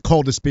says the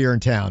coldest beer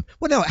in town.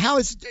 Well, no, how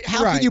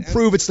can you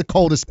prove it's the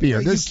coldest beer?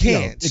 You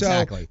can't.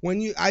 Exactly.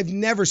 So I've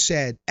never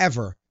said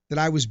ever that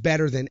I was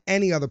better than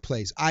any other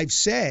place. I've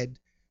said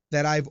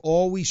that I've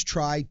always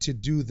tried to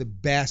do the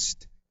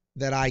best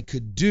that I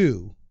could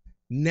do.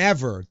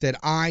 Never that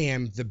I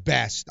am the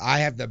best. I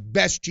have the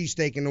best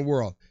cheesesteak in the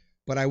world.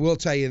 But I will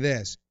tell you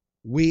this.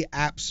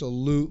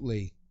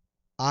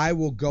 I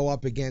will go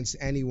up against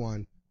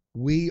anyone.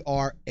 We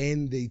are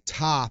in the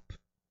top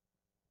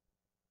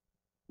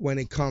when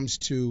it comes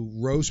to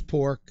roast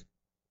pork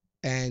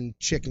and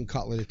chicken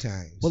cutlet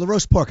Italians. Well, the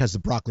roast pork has the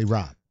broccoli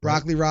rabe. Right?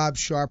 Broccoli rabe,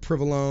 sharp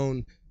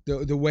provolone.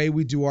 The way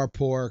we do our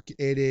pork,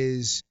 it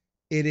is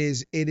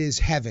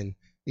heaven.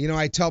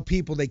 I tell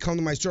people, they come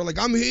to my store like,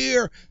 I'm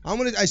here.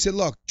 I said,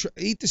 look,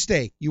 eat the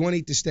steak. You want to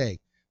eat the steak.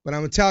 But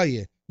I'm going to tell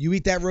you, you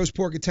eat that roast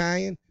pork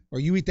Italian or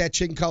you eat that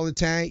chicken cutlet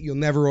Italian, you'll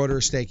never order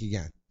a steak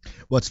again.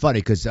 Well, it's funny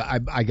because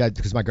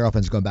because my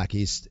girlfriend's going back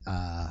east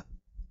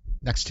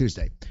next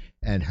Tuesday,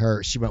 and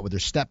she went with her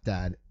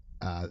stepdad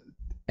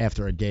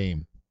after a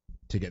game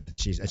to get the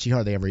cheese, and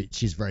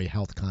she's very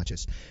health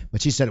conscious,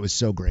 but she said it was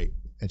so great,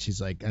 and she's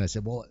like, and I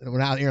said, well,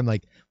 when out here, I'm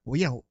like,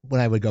 well, when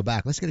I would go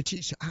back, let's get a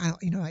cheese.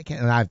 I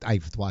can't, and I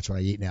have to watch what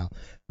I eat now,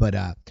 but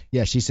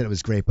yeah, she said it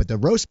was great, but the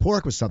roast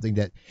pork was something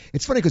that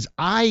it's funny because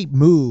I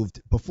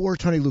moved before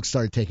Tony Luke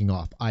started taking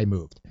off. I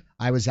moved.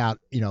 I was out,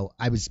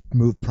 I was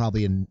moved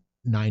probably in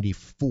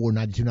 94,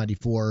 92,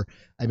 94.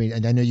 I mean,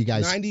 and I know you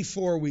guys.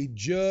 94, we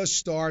just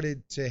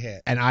started to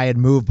hit. And I had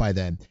moved by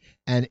then.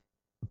 And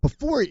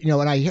before, and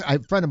a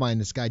friend of mine,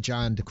 this guy,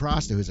 John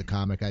DeCrosta, who's a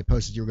comic, I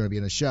posted you were going to be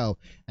in a show,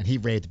 and he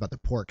raved about the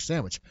pork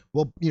sandwich.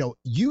 Well,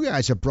 you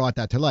guys have brought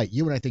that to light.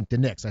 You and I think the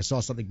Knicks. I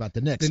saw something about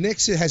the Knicks. The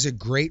Knicks has a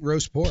great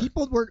roast pork.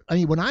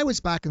 When I was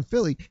back in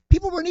Philly,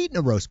 people weren't eating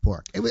a roast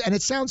pork. And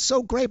it sounds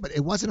so great, but it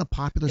wasn't a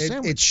popular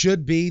sandwich. It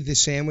should be the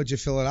sandwich of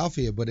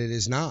Philadelphia, but it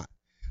is not.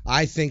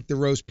 I think the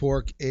roast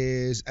pork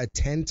is a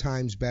 10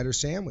 times better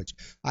sandwich.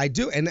 I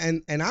do.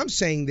 And I'm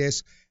saying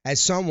this as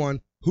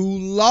someone who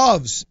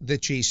loves the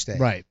cheesesteak.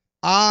 Right.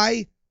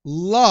 I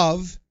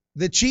love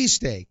the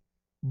cheesesteak,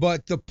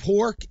 but the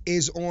pork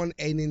is on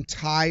an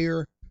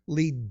entirely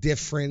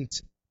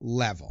different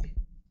level.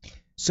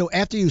 So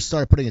after you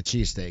started putting the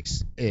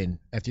cheesesteaks in,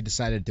 after you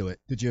decided to do it,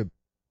 did you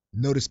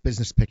notice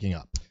business picking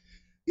up?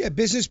 Yeah,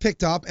 business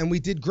picked up and we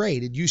did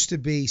great. It used to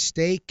be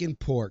steak and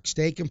pork,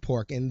 steak and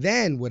pork. And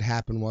then what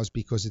happened was,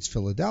 because it's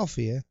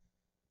Philadelphia,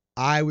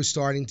 I was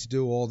starting to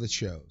do all the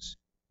shows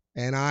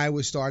and I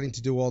was starting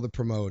to do all the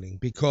promoting,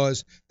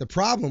 because the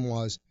problem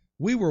was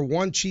we were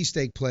one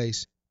cheesesteak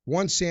place,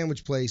 one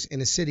sandwich place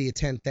in a city of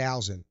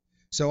 10,000.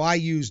 So I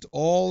used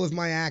all of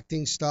my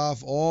acting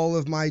stuff, all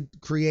of my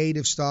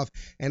creative stuff,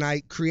 and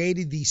I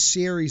created these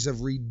series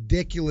of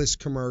ridiculous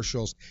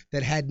commercials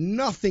that had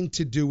nothing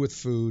to do with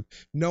food.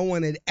 No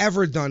one had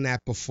ever done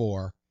that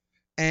before.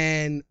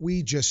 And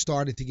we just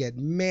started to get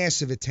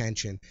massive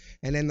attention.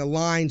 And then the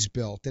lines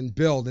built and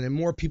built, and then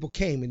more people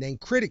came, and then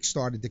critics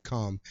started to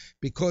come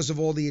because of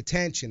all the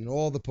attention and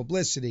all the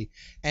publicity.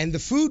 And the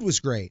food was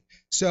great.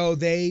 So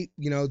they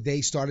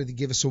started to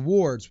give us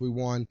awards. We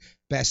won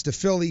Best of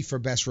Philly for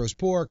Best Roast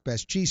Pork,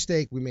 Best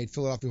Cheesesteak. We made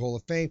Philadelphia Hall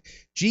of Fame.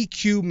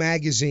 GQ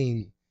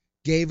magazine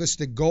gave us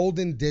the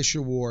Golden Dish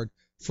Award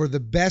for the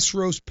best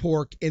roast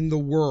pork in the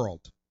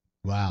world.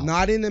 Wow.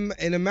 Not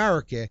in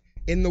America,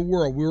 in the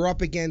world. We were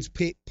up against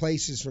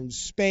places from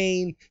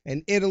Spain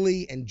and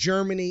Italy and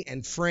Germany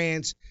and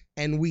France,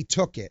 and we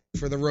took it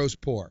for the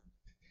roast pork.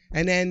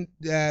 And then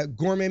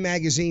Gourmet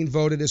Magazine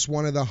voted us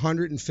one of the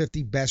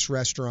 150 best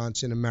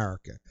restaurants in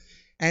America.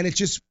 And it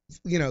just,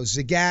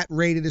 Zagat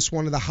rated us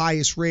one of the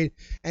highest rated,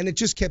 and it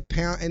just kept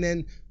pounding. And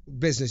then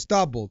business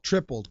doubled,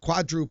 tripled,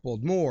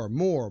 quadrupled, more.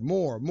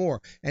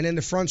 And then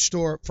the Front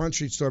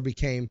Street store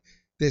became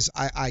this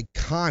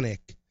iconic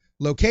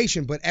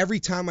location. But every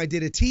time I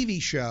did a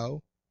TV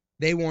show,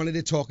 they wanted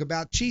to talk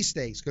about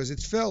cheesesteaks because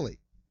it's Philly.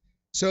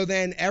 So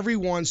then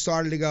everyone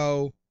started to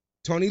go,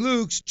 Tony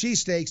Luke's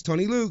cheesesteaks,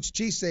 Tony Luke's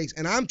cheesesteaks.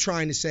 And I'm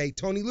trying to say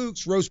Tony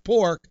Luke's roast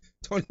pork,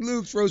 Tony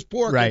Luke's roast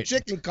pork, right. And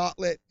chicken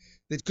cutlet.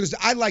 Because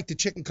I like the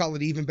chicken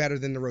cutlet even better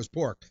than the roast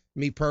pork,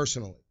 me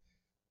personally.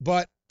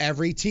 But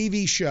every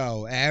TV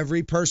show,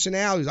 every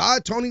personality,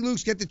 Tony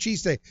Luke's, get the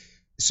cheesesteak.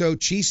 So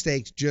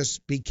cheesesteaks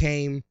just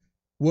became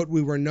what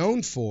we were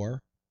known for,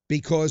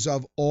 because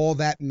of all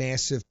that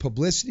massive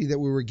publicity that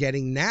we were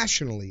getting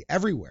nationally,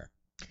 everywhere.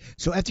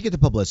 So after you get the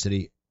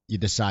publicity, you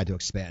decide to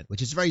expand,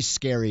 which is a very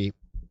scary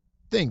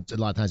thing, a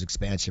lot of times,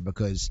 expansion,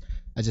 because,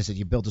 as I said,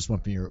 you built this one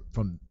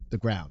from the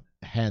ground.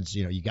 Hands,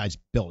 you guys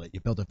built it.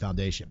 You built a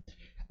foundation.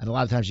 And a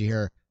lot of times you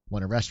hear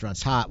when a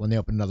restaurant's hot, when they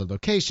open another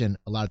location,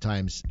 a lot of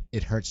times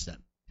it hurts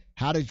them.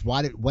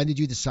 When did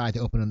you decide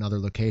to open another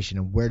location,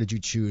 and where did you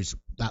choose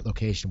that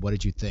location? What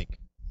did you think?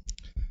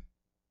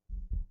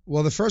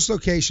 Well, the first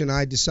location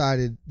I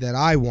decided that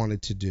I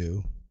wanted to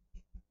do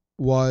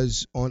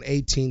was on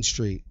 18th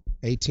Street,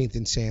 18th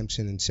and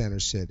Sampson in Center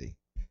City.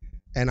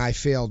 And I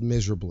failed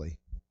miserably.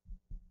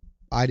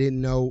 I didn't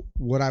know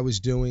what I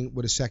was doing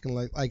with a second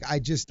leg. I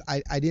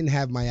didn't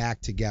have my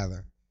act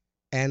together.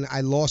 And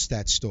I lost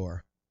that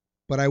store.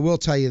 But I will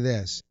tell you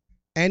this.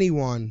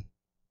 Anyone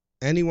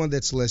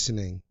that's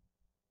listening,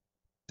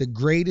 the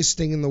greatest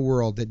thing in the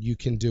world that you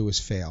can do is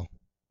fail.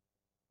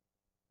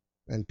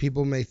 And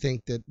people may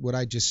think that what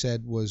I just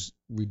said was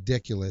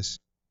ridiculous.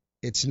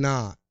 It's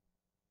not.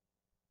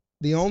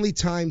 The only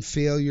time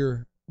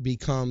failure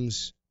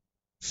becomes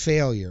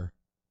failure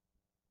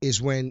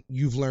is when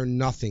you've learned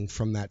nothing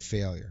from that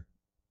failure.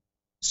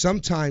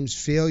 Sometimes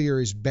failure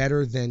is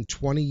better than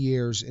 20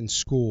 years in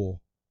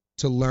school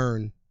to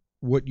learn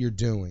what you're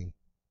doing.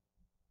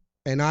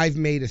 And I've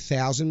made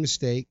 1,000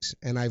 mistakes,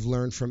 and I've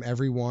learned from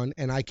every one.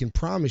 And I can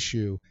promise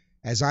you,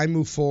 as I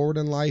move forward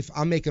in life,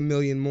 I'll make 1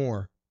 million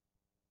more,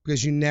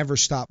 because you never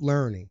stop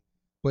learning.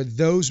 But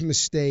those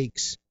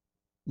mistakes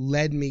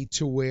led me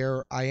to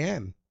where I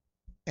am.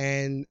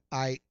 And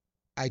I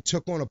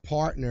took on a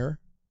partner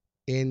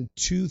in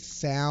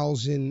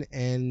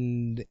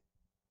 2008.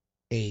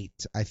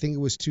 I think it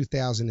was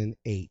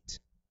 2008.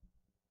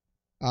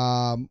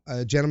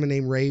 A gentleman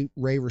named Ray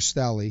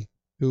Rostelli,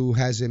 who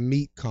has a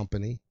meat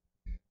company,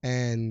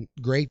 and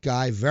great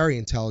guy, very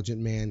intelligent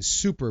man,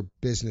 super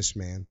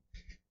businessman.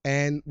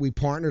 And we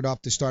partnered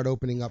up to start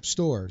opening up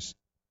stores.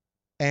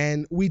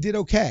 And we did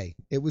okay.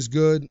 It was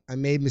good. I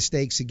made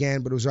mistakes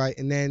again, but it was right.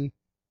 And then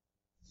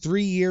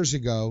 3 years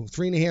ago, about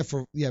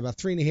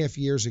 3.5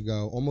 years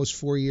ago, almost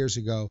 4 years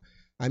ago,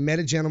 I met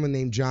a gentleman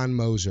named John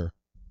Moser,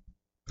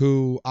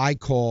 who I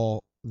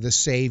call the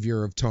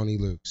savior of Tony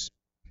Luke's.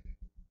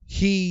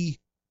 He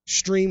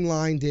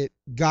streamlined it,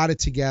 got it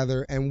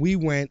together, and we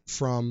went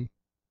from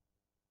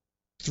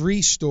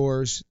 3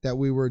 stores that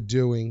we were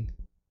doing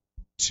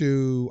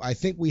to, I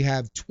think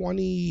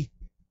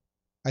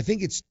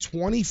it's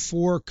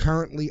 24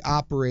 currently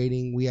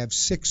operating. We have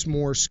 6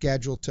 more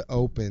scheduled to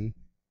open.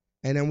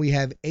 And then we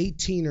have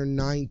 18 or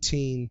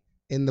 19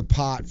 in the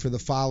pot for the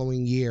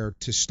following year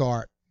to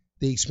start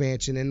the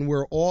expansion. And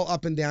we're all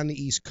up and down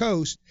the East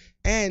Coast.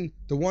 And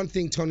the one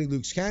thing Tony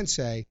Luke's can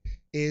say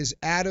is,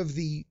 out of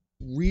the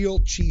real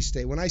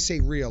cheesesteak, when I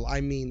say real,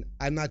 I mean,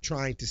 I'm not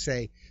trying to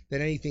say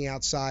that anything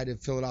outside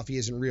of Philadelphia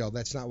isn't real.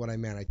 That's not what I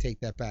meant. I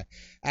take that back.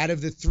 Out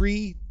of the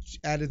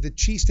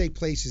cheesesteak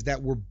places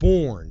that were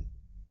born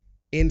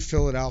in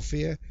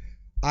Philadelphia,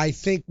 I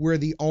think we're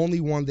the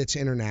only one that's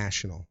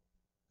international.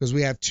 because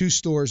we have 2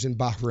 stores in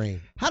Bahrain.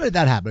 How did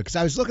that happen? Because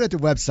I was looking at the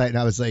website and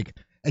I was like,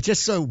 it's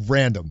just so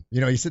random.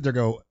 You sit there and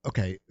go,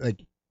 okay,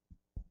 like,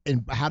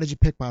 and how did you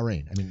pick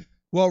Bahrain? I mean,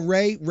 Well,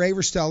 Ray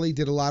Rastelli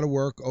did a lot of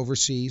work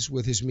overseas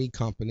with his meat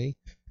company,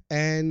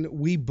 and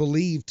we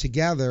believed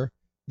together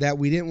that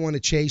we didn't want to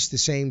chase the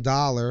same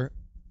dollar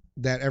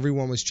that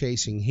everyone was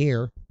chasing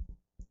here,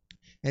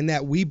 and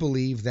that we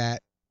believed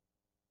that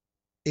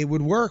it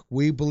would work.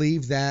 We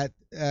believed that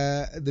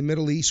the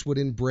Middle East would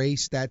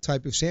embrace that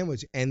type of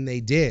sandwich, and they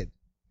did.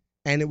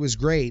 And it was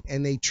great,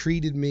 and they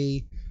treated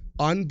me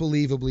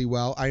unbelievably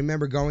well. I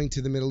remember going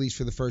to the Middle East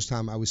for the first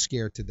time. I was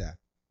scared to death.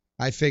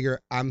 I figure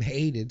I'm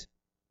hated.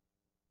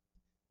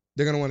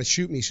 They're going to want to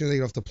shoot me as soon as they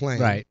get off the plane.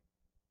 right.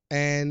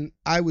 And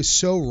I was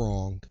so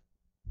wrong.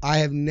 I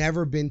have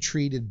never been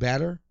treated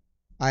better.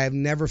 I have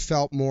never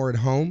felt more at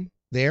home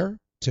there.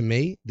 To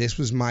me, this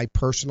was my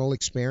personal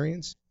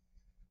experience.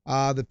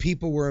 The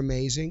people were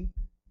amazing.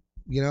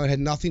 It had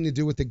nothing to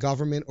do with the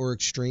government or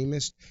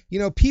extremists.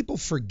 People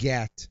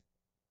forget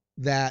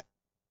that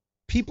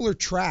people are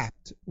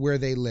trapped where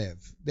they live.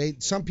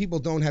 Some people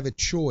don't have a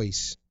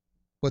choice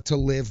but to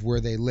live where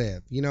they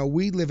live.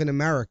 We live in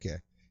America,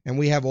 and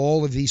we have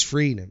all of these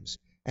freedoms,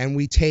 and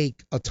we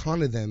take a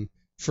ton of them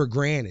for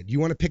granted. You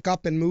want to pick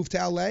up and move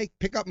to LA?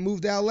 Pick up and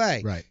move to LA.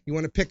 Right. You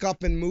want to pick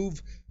up and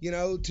move,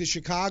 to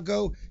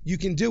Chicago? You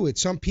can do it.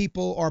 Some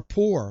people are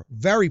poor,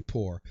 very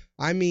poor.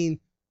 I mean,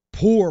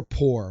 poor,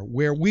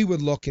 where we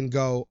would look and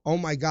go, oh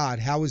my God,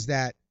 how is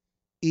that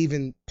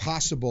even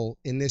possible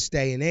in this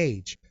day and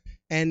age?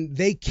 And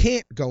they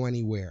can't go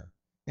anywhere,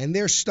 and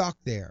they're stuck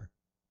there.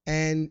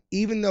 And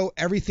even though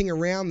everything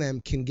around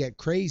them can get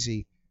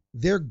crazy,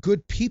 they're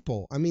good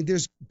people. I mean,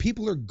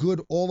 people are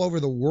good all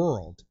over the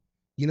world.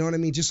 You know what I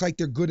mean? Just like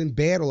they're good and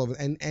bad all over.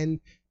 And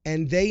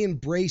they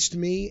embraced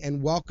me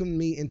and welcomed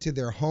me into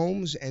their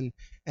homes and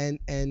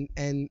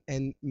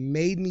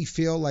made me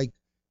feel like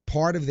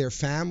part of their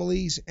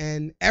families.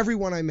 And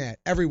everyone I met,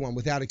 everyone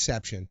without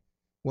exception,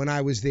 when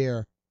I was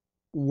there,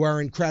 were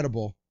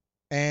incredible.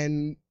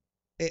 And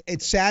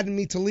it saddened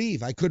me to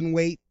leave. I couldn't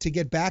wait to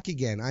get back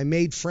again. I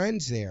made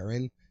friends there,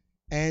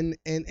 and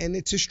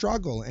it's a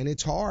struggle, and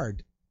it's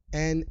hard.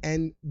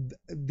 And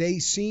they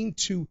seem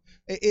to,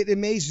 it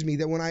amazes me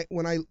that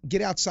when I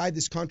get outside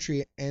this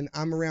country and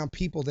I'm around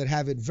people that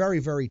have it very,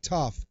 very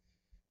tough,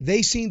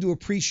 they seem to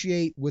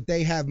appreciate what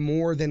they have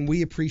more than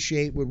we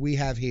appreciate what we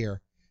have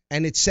here.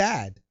 And it's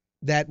sad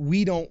that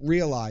we don't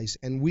realize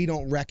and we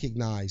don't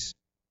recognize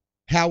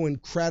how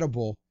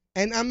incredible.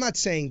 And I'm not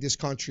saying this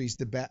country's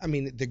the best. I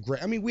mean,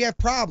 we have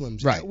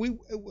problems. Right. We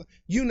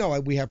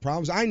have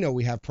problems. I know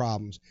we have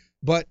problems,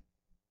 but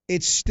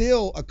it's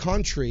still a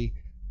country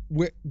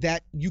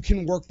that you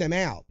can work them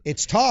out.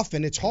 It's tough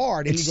and it's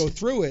hard and you go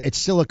through it. It's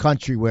still a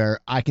country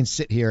where I can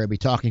sit here and be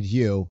talking to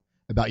you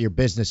about your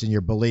business and your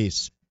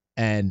beliefs,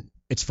 and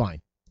it's fine.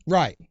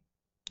 Right.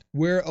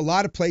 Where a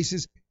lot of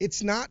places,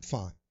 it's not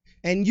fine.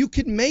 And you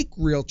can make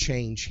real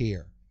change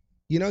here.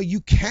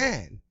 You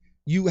can.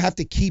 You have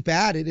to keep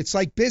at it. It's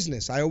like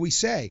business. I always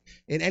say,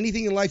 in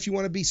anything in life you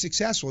want to be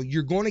successful,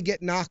 you're going to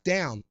get knocked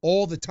down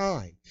all the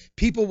time.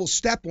 People will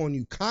step on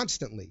you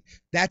constantly.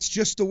 That's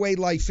just the way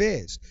life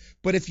is.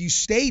 But if you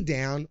stay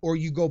down or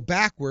you go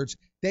backwards,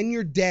 then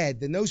you're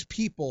dead. Then those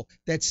people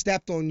that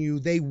stepped on you,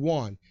 they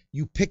won.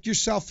 You pick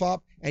yourself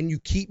up and you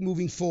keep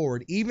moving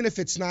forward. Even if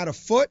it's not a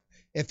foot,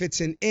 if it's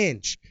an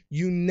inch,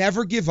 you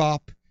never give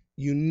up.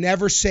 You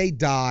never say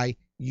die.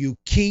 You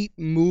keep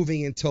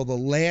moving until the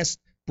last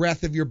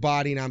breath of your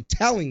body, and I'm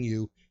telling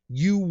you,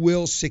 you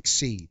will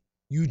succeed.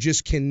 You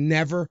just can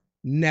never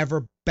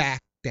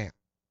back down.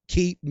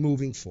 Keep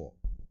moving forward.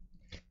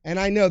 And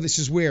I know this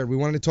is weird. We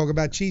wanted to talk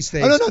about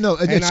cheesesteaks. Oh, no.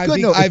 It's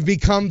good. I've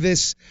become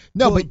this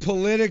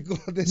political.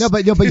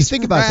 But you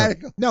think about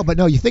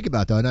that. You think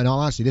about that. And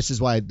honestly, this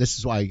is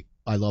why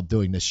I love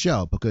doing this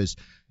show, because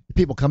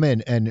people come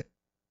in and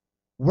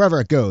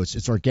wherever it goes,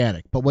 it's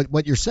organic. But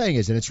what you're saying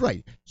is, and it's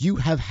right, you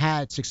have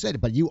had success,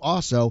 but you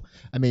also,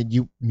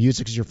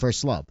 music is your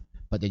first love,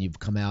 but then you've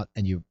come out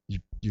and your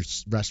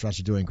restaurants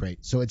are doing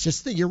great. So it's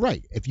just that you're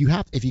right. If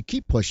you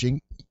keep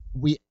pushing,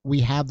 we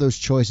have those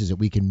choices that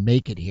we can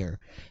make it here.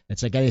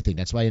 It's like anything.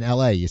 That's why in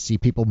LA you see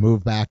people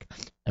move back.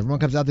 Everyone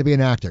comes out to be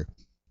an actor,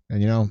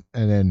 and and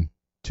then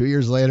 2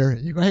 years later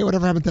you go, hey,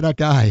 whatever happened to that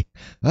guy?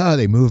 Oh,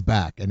 they move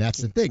back, and that's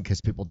the thing,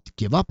 because people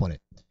give up on it.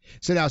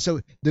 So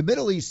the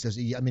Middle East is,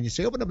 you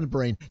say open up in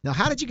Bahrain. Now,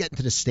 how did you get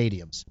into the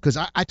stadiums? Because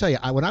I tell you,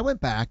 when I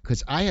went back,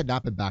 because I had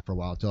not been back for a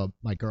while until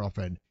my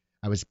girlfriend,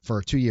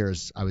 for 2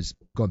 years, I was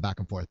going back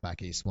and forth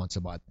back east once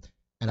a month.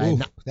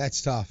 And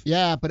that's tough.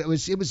 Yeah, but it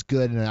was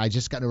good, and I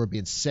just got over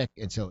being sick,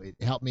 and so it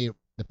helped me.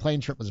 The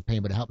plane trip was a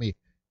pain, but it helped me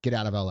get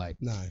out of LA.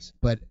 Nice.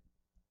 But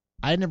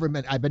I've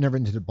been never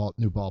into the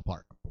new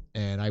ballpark,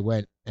 and I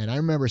went, and I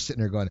remember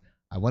sitting there going,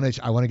 I want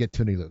to get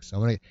Tony Luke's.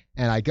 And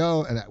I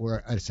go, and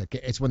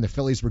it's when the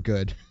Phillies were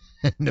good,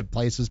 and the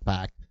place was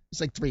packed.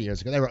 It's like 3 years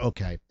ago. They were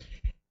okay,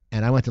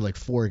 and I went to like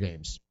 4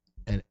 games,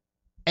 and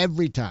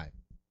every time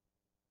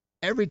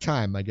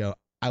I go,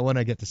 I want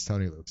to get this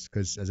Tony Luke's,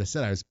 because as I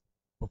said, I was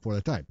before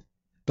the time.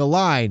 the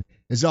line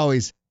is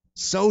always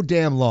so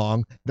damn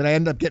long that I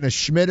end up getting a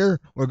Schmitter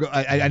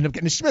I end up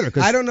getting a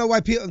Schmitter. I don't know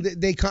why people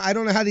I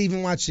don't know how to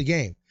even watch the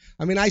game.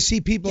 I mean, I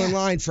see people in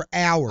line for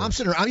hours. I'm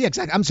sitting around. Yeah,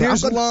 exactly.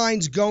 There's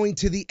lines going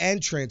to the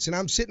entrance, and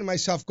I'm sitting to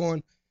myself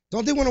going,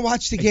 don't they want to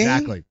watch the game?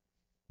 Exactly.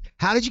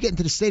 How did you get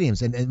into the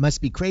stadiums? And it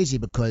must be crazy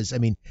because, I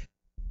mean,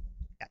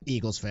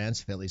 Eagles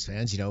fans, Phillies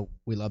fans,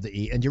 we love to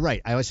eat. And you're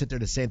right. I always sit there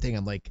the same thing.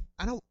 I'm like,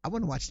 I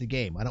want to watch the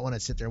game. I don't want to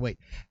sit there and wait.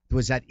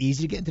 Was that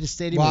easy to get into the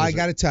stadium? Well, I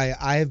got to tell you,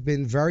 I have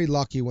been very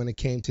lucky when it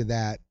came to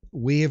that.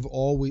 We have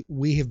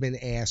been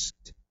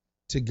asked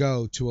to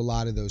go to a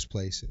lot of those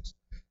places.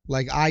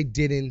 Like I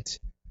didn't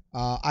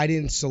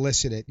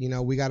solicit it.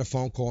 We got a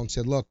phone call and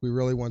said, look, we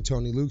really want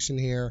Tony Luke's in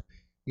here.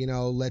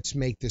 Let's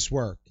make this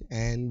work.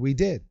 And we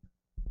did.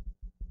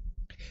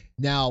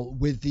 Now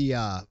with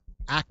the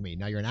Acme,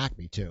 now you're in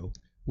Acme too.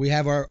 We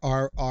have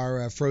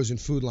our frozen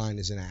food line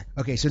is an Acme.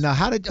 Okay, so now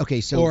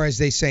or as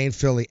they say in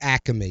Philly,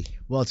 Acme.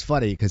 Well, it's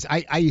funny because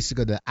I used to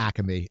go to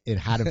Acme in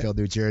Haddonfield,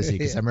 New Jersey,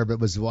 because I remember it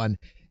was one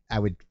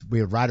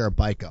we would ride our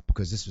bike up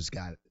because this is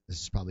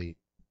probably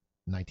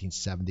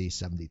 1970,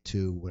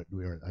 72.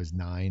 I was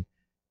 9,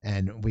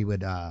 and we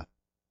would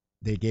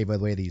they gave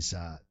away these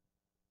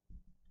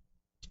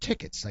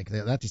tickets, like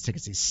not these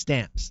tickets, these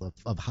stamps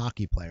of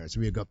hockey players.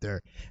 We would go up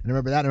there, and I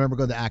remember that. I remember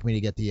going to Acme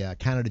to get the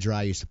Canada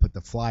Dry used to put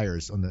the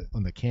flyers on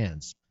the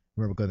cans.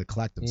 I remember going to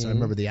collect them. So I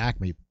remember the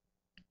Acme.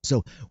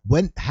 So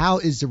how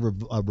is the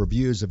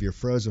reviews of your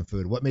frozen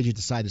food? What made you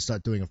decide to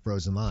start doing a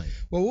frozen line?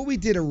 Well, what we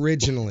did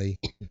originally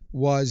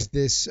was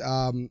this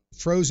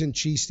frozen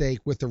cheesesteak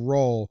with a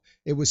roll.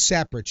 It was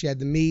separate. You had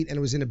the meat, and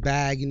it was in a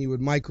bag, and you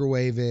would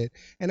microwave it.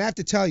 And I have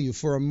to tell you,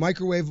 for a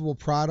microwavable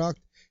product,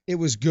 it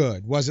was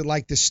good. Was it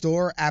like the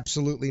store?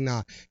 Absolutely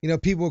not.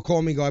 People would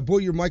call me and go, I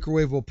bought your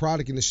microwavable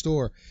product in the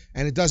store,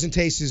 and it doesn't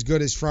taste as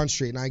good as Front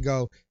Street. And I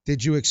go,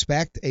 did you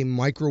expect a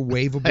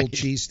microwavable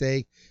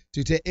cheesesteak?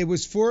 It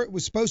was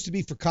supposed to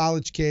be for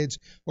college kids,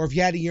 or if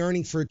you had a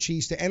yearning for a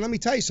cheesesteak. And let me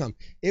tell you something.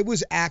 It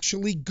was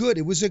actually good.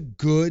 It was a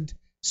good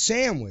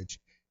sandwich.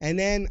 And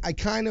then I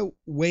kind of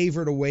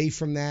wavered away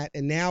from that.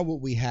 And now what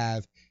we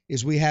have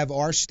is we have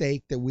our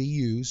steak that we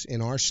use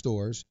in our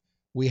stores.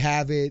 We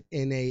have it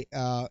in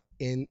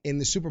in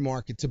the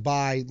supermarket to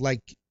buy,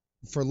 like,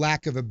 for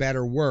lack of a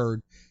better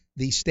word,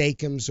 the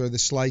steakums or the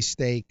sliced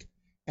steak.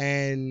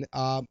 And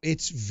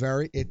it's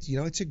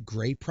a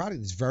great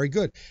product. It's very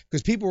good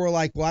because people were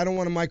like, well, I don't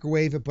want to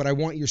microwave it, but I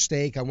want your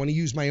steak. I want to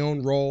use my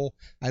own roll.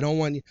 I don't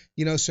want,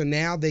 so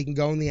now they can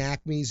go in the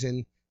Acme's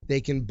and they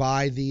can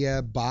buy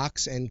the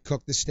box and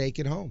cook the steak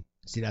at home.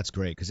 See, that's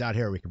great because out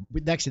here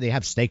actually they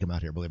have Steak-umm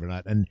out here, believe it or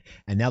not, and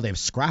now they have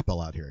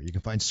Scrapple out here. You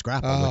can find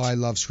Scrapple. Oh, I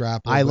love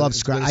Scrapple. I love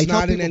Scrapple. It's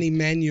not in any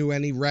menu,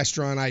 any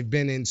restaurant I've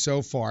been in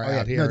so far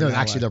out here. No,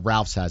 actually, the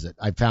Ralph's has it.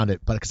 I found it,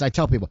 but because I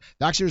tell people,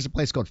 actually, there's a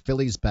place called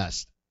Philly's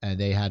Best, and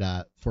they had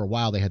for a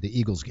while they had the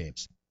Eagles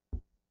games,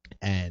 but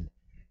they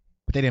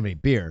didn't have any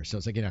beer, so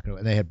it's like you're not gonna.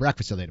 And they had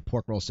breakfast, so they had a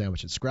pork roll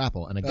sandwich and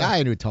Scrapple, and a guy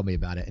I knew told me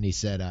about it, and he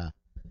said,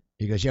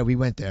 he goes, yeah, we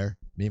went there,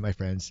 me and my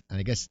friends, and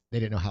I guess they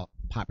didn't know how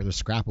popular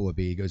Scrapple would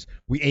be. He goes,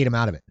 we ate them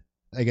out of it.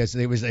 I guess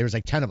there was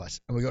like 10 of us,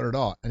 and we got it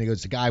all. And he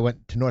goes, the guy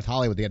went to North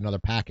Hollywood to get another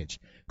package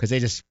because they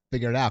just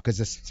figured it out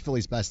because it's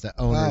Philly's Best, the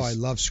owners. Oh, I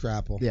love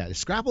Scrapple. Yeah, the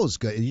Scrapple is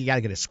good. You got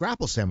to get a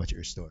Scrapple sandwich at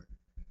your store.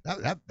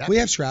 We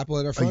have Scrapple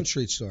at our Front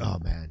Street store. Oh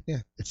man, yeah.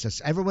 It's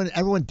just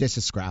everyone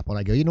disses Scrapple, and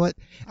I go, you know what?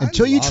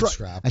 Until you try,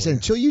 Scrapple, I said,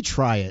 until you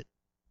try it,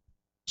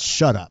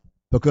 shut up.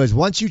 Because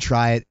once you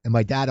try it, and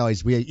my dad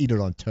we eat it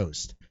on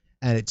toast,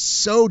 and it's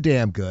so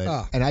damn good.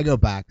 Oh. And I go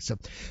back. So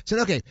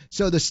okay,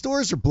 so the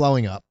stores are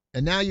blowing up,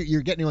 and now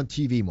you're getting on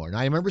TV more. Now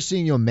I remember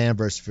seeing you on Man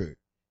vs. Food.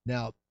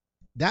 Now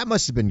that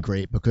must have been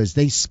great because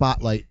they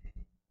spotlight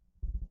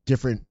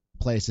different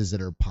places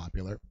that are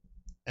popular.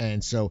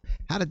 And so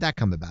how did that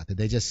come about? Did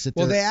they just sit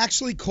there? Well, they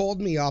actually called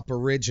me up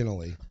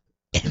originally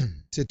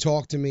to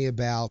talk to me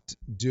about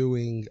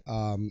doing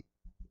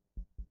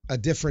a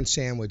different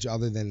sandwich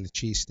other than the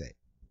cheesesteak.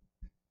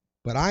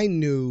 But I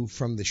knew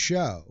from the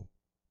show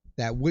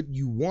that what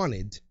you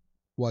wanted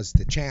was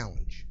the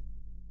challenge.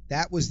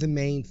 That was the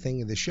main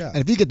thing of the show. And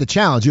if you get the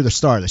challenge, you're the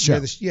star of the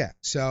show. Yeah.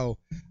 So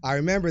I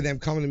remember them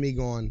coming to me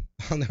going,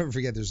 I'll never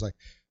forget, there's like,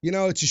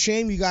 it's a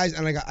shame you guys,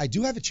 and I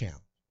do have a challenge.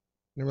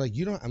 And they're like,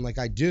 you don't? I'm like,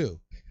 I do.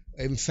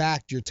 In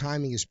fact, your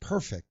timing is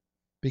perfect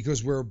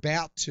because we're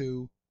about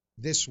to,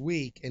 this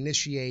week,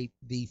 initiate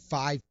the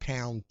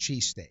 5-pound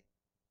cheesesteak.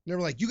 And they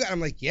were like, you got, I'm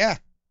like, yeah.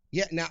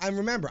 Now,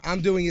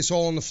 I'm doing this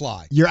all on the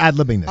fly. You're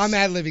ad-libbing this. I'm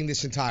ad-libbing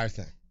this entire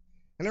thing.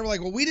 And they were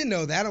like, well, we didn't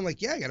know that. I'm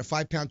like, yeah, I got a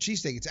 5-pound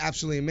cheesesteak. It's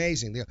absolutely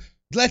amazing. They go,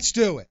 let's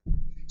do it.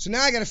 So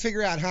now I got to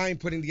figure out how I'm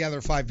putting together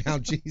a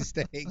 5-pound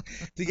cheesesteak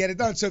to get it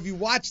done. So if you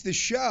watch the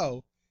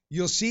show,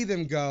 you'll see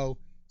them go,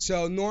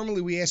 so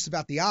normally we asked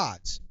about the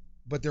odds,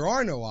 but there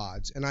are no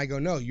odds. And I go,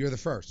 no, you're the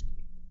first.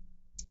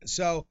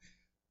 So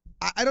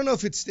I don't know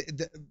if it's,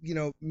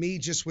 me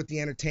just with the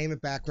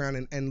entertainment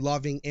background and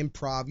loving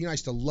improv. I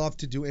used to love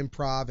to do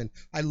improv, and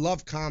I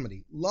love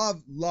comedy.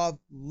 Love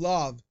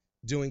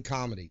doing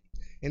comedy.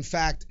 In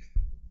fact,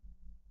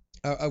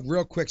 A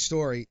real quick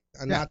story,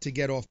 Yeah. not to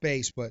get off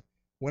base, but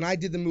when I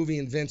did the movie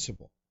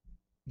Invincible,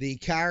 the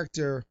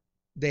character,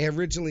 they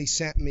originally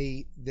sent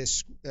me the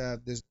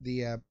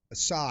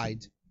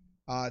side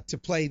to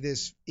play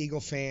this Eagle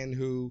fan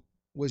who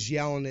was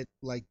yelling at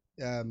like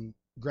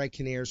Greg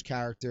Kinnear's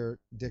character,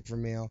 Dick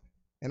Vermeil,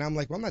 and I'm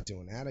like, well, I'm not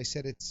doing that. I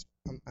said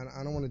I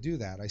don't want to do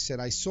that. I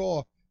said I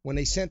saw when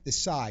they sent the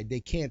side,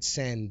 they can't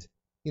send,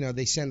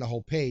 they send the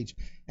whole page,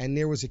 and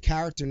there was a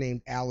character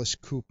named Alice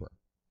Cooper.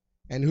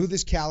 And who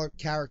this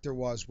character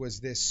was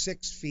this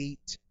 6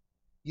 feet,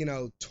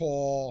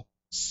 tall,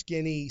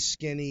 skinny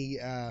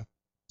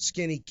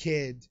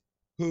kid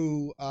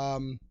who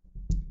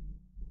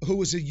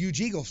was a huge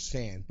Eagles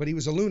fan, but he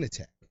was a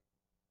lunatic,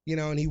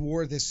 and he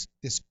wore this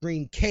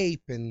green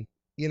cape and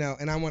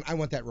I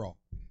want that role.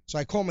 So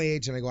I call my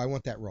agent, I go, I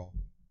want that role.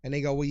 And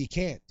they go, well, you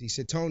can't. He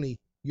said, Tony,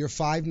 you're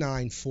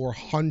 5'9",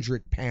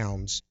 400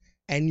 pounds,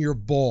 and you're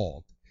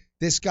bald.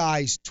 This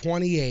guy's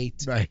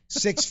 28, Right.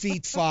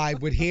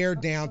 6'5" with hair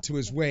down to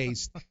his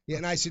waist. Yeah,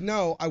 and I said,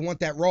 no, I want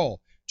that role.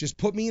 Just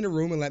put me in a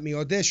room and let me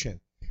audition.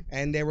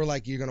 And they were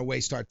like, you're going to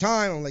waste our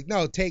time. I'm like,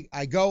 no,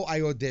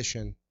 I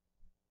audition.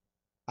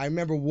 I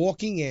remember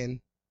walking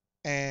in,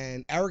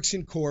 and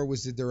Erickson Core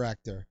was the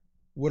director.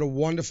 What a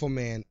wonderful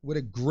man. What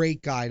a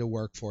great guy to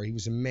work for. He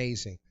was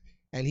amazing.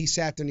 And he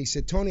sat there and he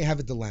said, Tony, I have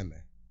a dilemma.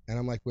 And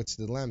I'm like, what's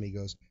the dilemma? He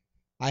goes,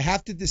 I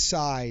have to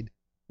decide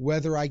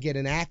whether I get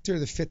an actor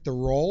to fit the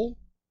role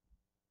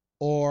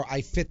or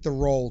I fit the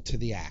role to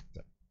the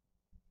actor.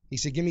 He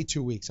said, give me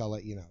 2 weeks, I'll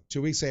let you know.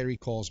 2 weeks later, he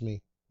calls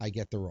me, I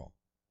get the role.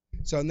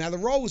 So now the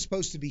role was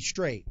supposed to be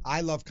straight.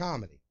 I love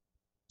comedy.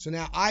 So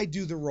now I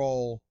do the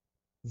role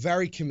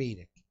very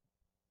comedic.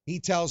 He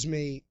tells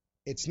me,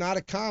 it's not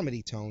a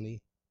comedy,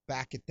 Tony,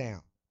 back it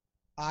down.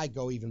 I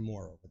go even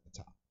more over the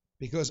top.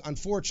 Because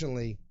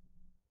unfortunately,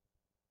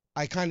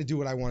 I kind of do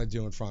what I want to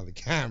do in front of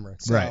the camera.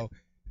 So, Right.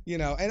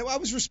 and I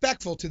was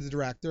respectful to the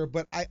director,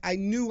 but I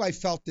knew I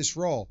felt this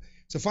role.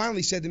 So finally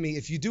he said to me,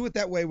 if you do it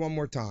that way one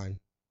more time,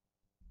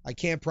 I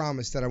can't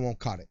promise that I won't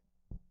cut it.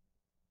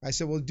 I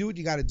said, well, do what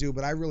you got to do,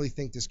 but I really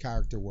think this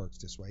character works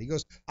this way. He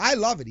goes, I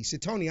love it. He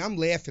said, Tony, I'm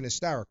laughing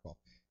hysterical,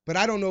 but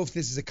I don't know if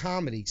this is a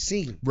comedy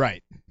scene.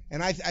 Right.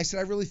 And I said,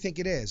 I really think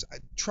it is.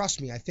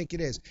 Trust me, I think it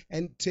is.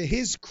 And to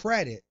his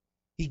credit,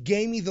 he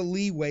gave me the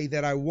leeway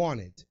that I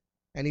wanted,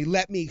 and he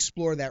let me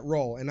explore that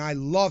role, and I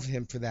love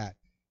him for that.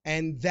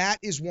 And that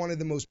is one of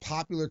the most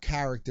popular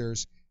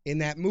characters in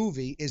that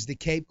movie is the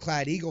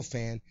Cape-clad Eagle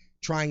fan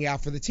trying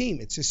out for the team.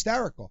 It's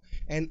hysterical.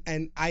 And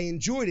I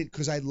enjoyed it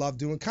because I love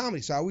doing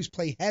comedy. So I always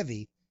play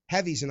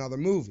heavies in other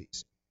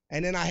movies.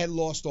 And then I had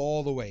lost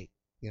all the weight.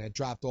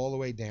 Dropped all the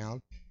way down.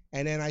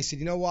 And then I said,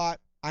 you know what?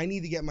 I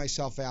need to get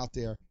myself out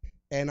there.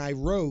 And I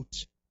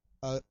wrote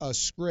a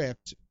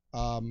script.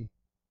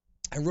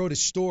 I wrote a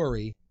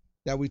story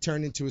that we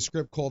turned into a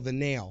script called The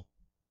Nail,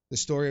 the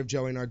story of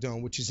Joey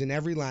Nardone, which is in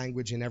every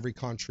language in every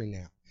country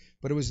now.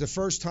 But it was the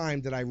first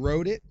time that I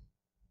wrote it,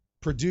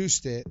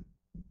 produced it,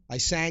 I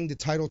sang the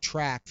title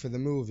track for the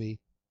movie,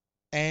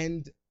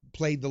 and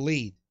played the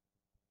lead.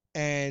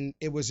 And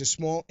it was a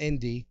small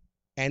indie,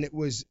 and it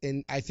was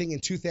I think in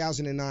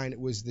 2009, it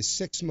was the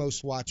 6th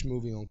most watched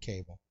movie on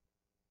cable.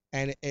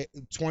 And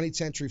 20th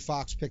Century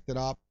Fox picked it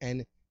up,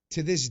 and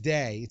to this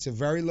day, it's a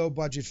very low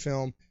budget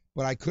film,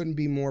 but I couldn't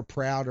be more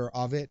prouder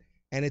of it.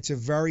 And it's a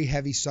very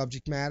heavy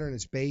subject matter, and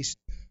it's based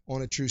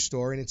on a true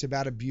story, and it's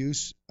about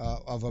abuse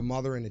of a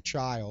mother and a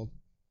child,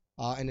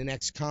 and an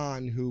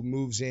ex-con who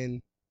moves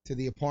in to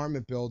the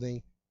apartment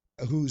building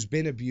who's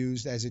been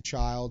abused as a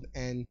child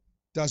and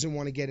doesn't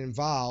want to get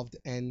involved,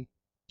 and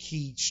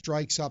he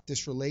strikes up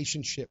this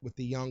relationship with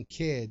the young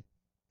kid,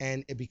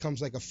 and it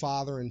becomes like a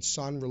father and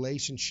son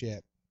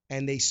relationship,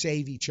 and they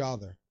save each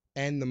other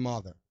and the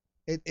mother.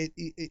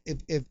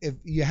 If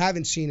you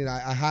haven't seen it,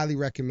 I highly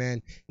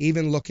recommend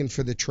even looking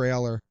for the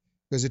trailer,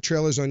 because the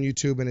trailer's on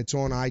YouTube and it's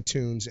on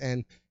iTunes,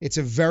 and it's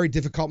a very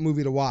difficult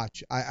movie to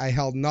watch. I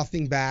held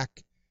nothing back,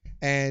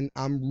 and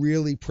I'm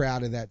really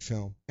proud of that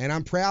film, and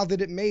I'm proud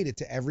that it made it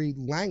to every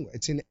language.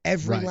 It's in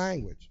every Right.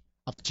 language.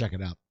 I'll have to check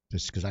it out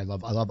just because I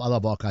love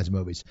all kinds of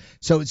movies.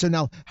 So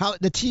now how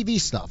the TV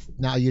stuff?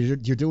 Now you're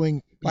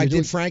doing. I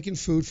did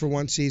Frankenfood for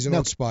one season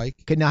on Spike.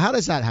 Okay, now how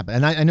does that happen?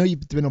 And I know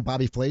you've been on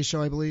Bobby Flay's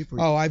show, I believe.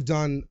 Oh, I've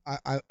done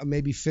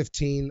maybe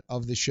 15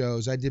 of the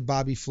shows. I did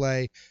Bobby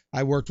Flay.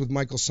 I worked with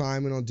Michael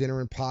Simon on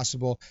Dinner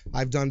Impossible.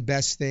 I've done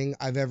Best Thing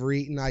I've Ever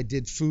Eaten. I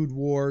did Food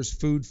Wars,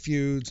 Food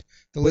Feuds.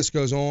 The list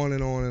goes on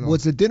and on and on.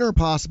 Was the Dinner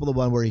Impossible the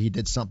one where he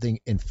did something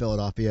in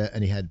Philadelphia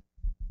and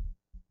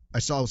I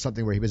saw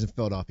something where he was in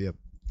Philadelphia.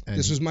 And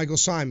This was Michael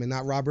Simon,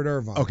 not Robert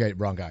Irvine. Okay,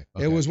 wrong guy.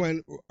 Okay. It was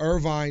when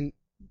Irvine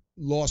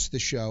lost the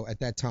show at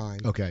that time.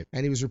 Okay.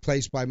 And he was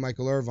replaced by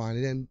Michael Irvine.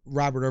 And then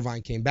Robert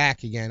Irvine came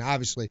back again,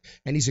 obviously.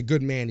 And he's a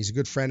good man. He's a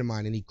good friend of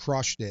mine, and he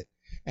crushed it.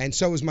 And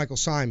so was Michael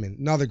Simon,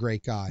 another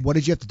great guy. What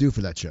did you have to do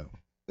for that show?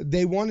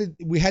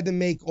 We had to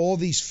make all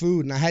these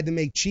food, and I had to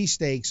make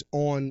cheesesteaks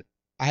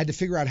I had to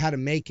figure out how to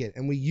make it.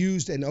 And we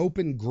used an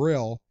open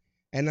grill,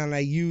 and then I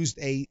used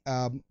a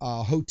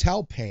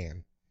hotel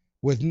pan.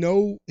 with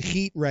no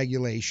heat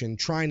regulation,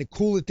 trying to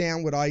cool it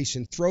down with ice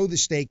and throw the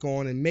steak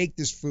on and make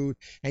this food,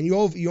 and you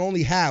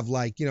only have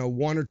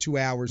 1 or 2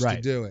 hours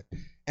to do it.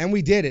 And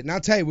we did it. And I'll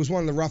tell you, it was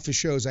one of the roughest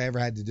shows I ever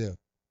had to do.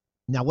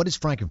 Now, what is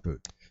Frankenfood?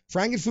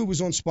 Frankenfood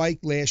was on Spike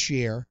last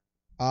year.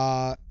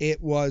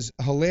 It was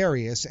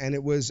hilarious, and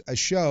it was a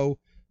show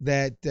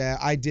that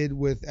I did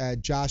with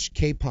Josh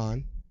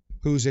Capon,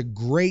 who's a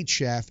great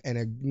chef and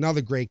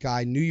another great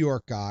guy, New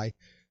York guy.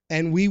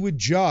 And we would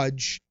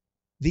judge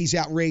these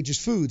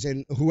outrageous foods,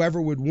 and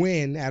whoever would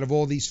win out of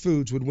all these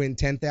foods would win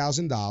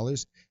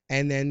 $10,000,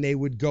 and then they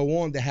would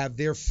go on to have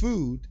their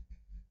food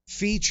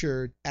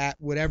featured at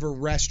whatever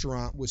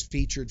restaurant was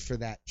featured for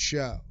that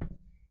show.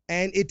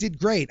 And it did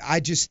great. I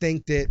just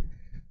think that,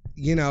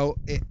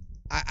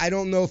 I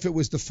don't know if it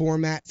was the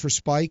format for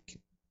Spike,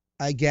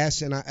 I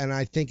guess, and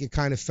I think it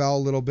kind of fell a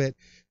little bit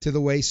to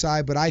the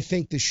wayside. But I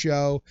think the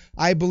show,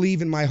 I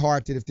believe in my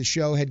heart that if the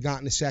show had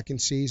gotten a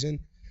second season,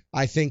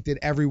 I think that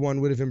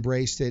everyone would have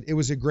embraced it. It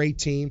was a great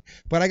team.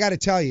 But I got to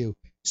tell you,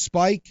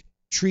 Spike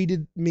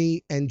treated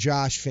me and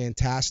Josh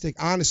fantastic.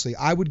 Honestly,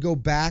 I would go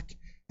back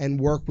and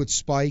work with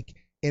Spike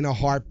in a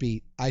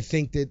heartbeat. I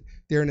think that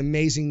they're an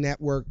amazing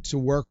network to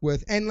work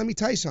with. And let me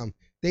tell you something.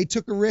 They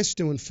took a risk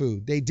doing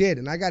food. They did.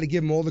 And I got to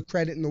give them all the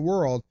credit in the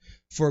world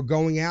for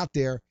going out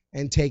there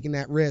and taking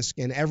that risk.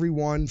 And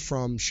everyone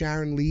from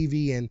Sharon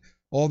Levy and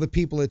all the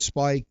people at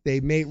Spike, they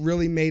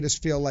really made us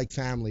feel like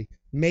family.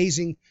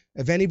 Amazing.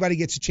 If anybody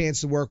gets a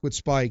chance to work with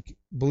Spike,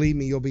 believe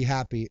me, you'll be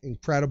happy.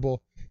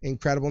 Incredible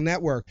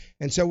network.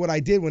 And so what I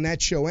did when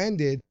that show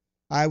ended,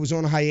 I was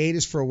on a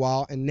hiatus for a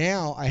while, and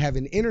now I have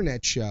an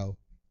internet show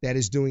that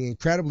is doing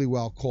incredibly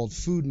well called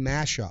Food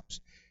Mashups.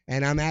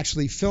 And I'm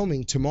actually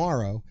filming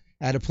tomorrow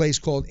at a place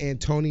called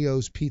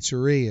Antonio's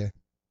Pizzeria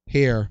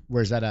here.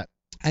 Where's that at?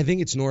 I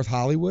think it's North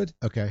Hollywood.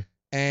 Okay.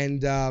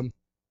 And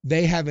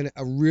they have a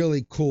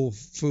really cool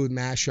food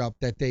mashup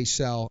that they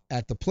sell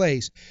at the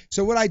place.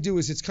 So what I do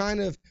is it's kind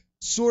of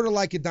sort of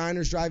like a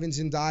diners, drive-ins,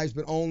 and dives,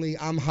 but only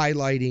I'm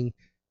highlighting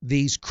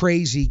these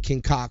crazy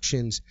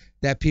concoctions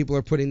that people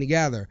are putting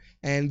together.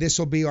 And this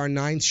will be our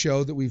 9th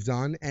show that we've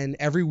done. And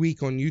every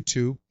week on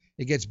YouTube,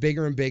 it gets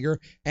bigger and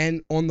bigger.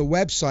 And on the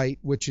website,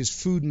 which is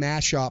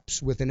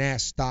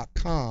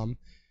foodmashups.com,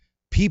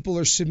 people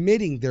are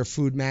submitting their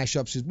food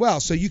mashups as well.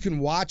 So you can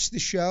watch the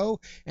show,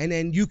 and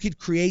then you could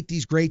create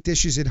these great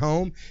dishes at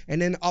home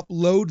and then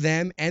upload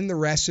them and the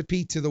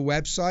recipe to the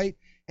website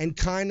and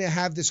kind of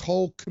have this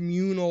whole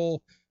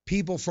communal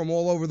people from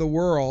all over the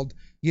world,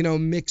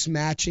 mix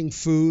matching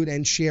food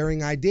and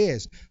sharing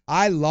ideas.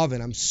 I love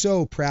it. I'm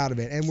so proud of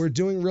it. And we're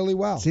doing really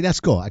well. See, that's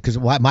cool. Because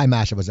my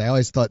mashup was, I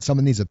always thought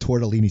someone needs a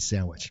tortellini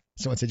sandwich.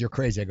 Someone said, you're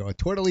crazy. I go, a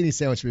tortellini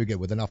sandwich would be good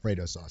with an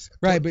Alfredo sauce.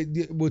 Right. But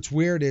what's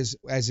weird is,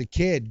 as a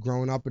kid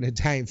growing up in an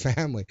Italian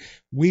family,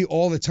 we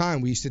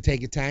used to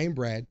take Italian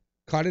bread,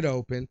 cut it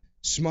open,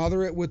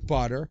 smother it with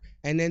butter,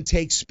 and then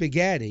take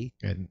spaghetti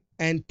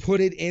and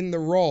put it in the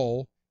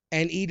roll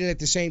and eat it at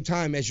the same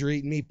time as you're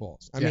eating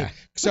meatballs. I mean,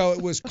 so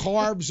it was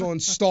carbs on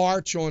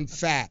starch on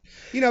fat,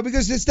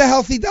 because it's the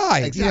healthy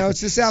diet. Exactly.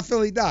 It's the South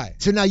Philly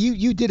diet. So now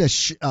you did a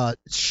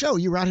show.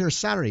 You were out here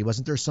Saturday.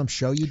 Wasn't there some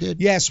show you did?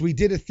 Yes, we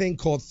did a thing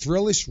called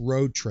Thrillist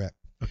Road Trip.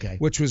 Okay.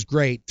 Which was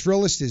great.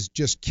 Thrillist is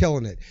just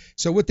killing it.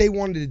 So what they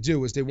wanted to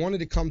do is they wanted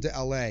to come to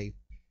L.A.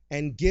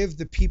 and give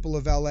the people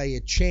of L.A. a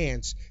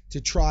chance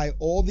to try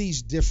all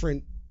these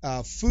different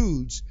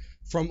foods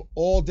from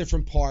all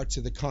different parts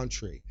of the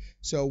country.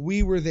 So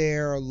we were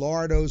there,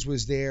 Lardo's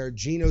was there,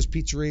 Gino's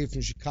Pizzeria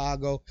from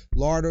Chicago,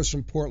 Lardo's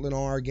from Portland,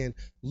 Oregon,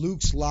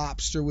 Luke's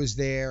Lobster was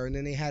there, and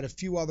then they had a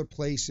few other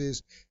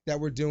places that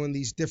were doing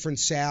these different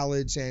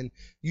salads, and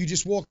you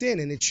just walked in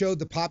and it showed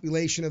the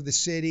population of the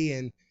city,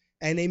 and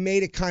they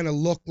made it kind of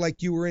look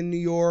like you were in New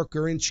York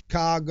or in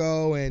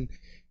Chicago, and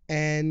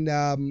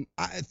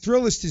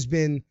Thrillist has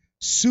been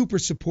super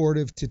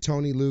supportive to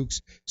Tony Luke's,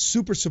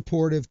 super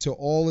supportive to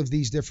all of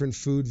these different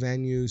food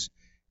venues.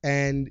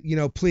 And,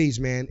 please,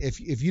 man, if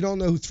you don't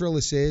know who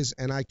Thrillist is,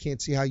 and I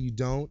can't see how you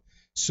don't,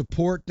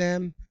 support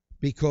them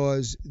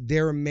because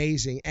they're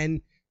amazing.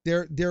 And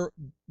they're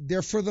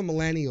for the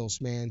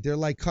millennials, man. They're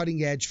like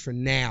cutting edge for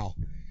now.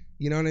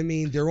 You know what I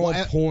mean? They're on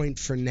point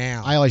for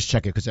now. I always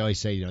check it because I always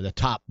say, the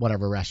top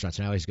whatever restaurants,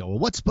 and I always go, well,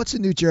 what's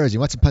in New Jersey?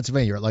 What's in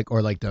Pennsylvania?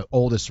 Or like the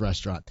oldest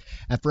restaurant.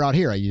 And for out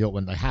here, you don't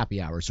want the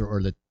happy hours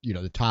or the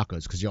the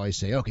tacos, because you always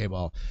say, okay,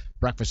 well,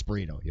 breakfast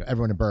burrito.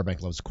 Everyone in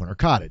Burbank loves Corner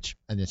Cottage,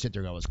 and then sit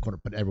there and go, Corner,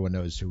 but everyone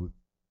knows who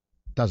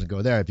doesn't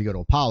go there. If you go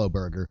to Apollo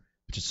Burger,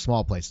 which is a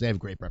small place, they have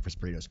great breakfast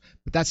burritos.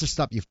 But that's the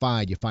stuff you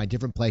find. You find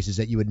different places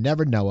that you would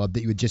never know of,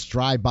 that you would just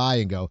drive by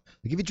and go.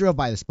 Like if you drove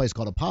by this place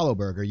called Apollo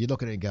Burger, you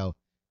look at it and go,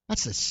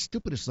 that's the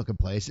stupidest looking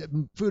place.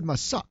 Food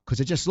must suck because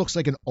it just looks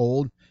like an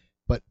old,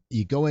 but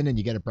you go in and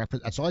you get a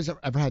breakfast. That's all I've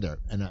ever had there.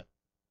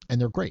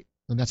 And they're great.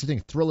 And that's the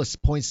thing.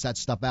 Thrillist points that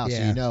stuff out.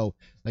 Yeah. So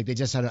like they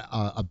just had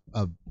a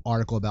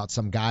article about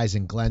some guys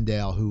in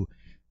Glendale who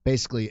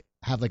basically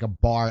have like a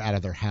bar out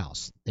of their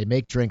house. They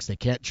make drinks. They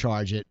can't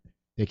charge it.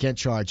 They can't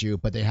charge you,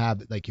 but they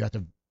have you have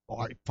to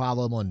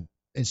follow them on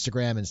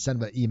Instagram and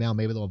send them an email.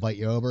 Maybe they'll invite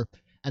you over.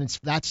 And it's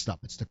that stuff.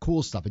 It's the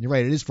cool stuff. And you're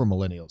right, it is for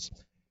millennials.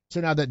 So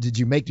now did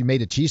you made the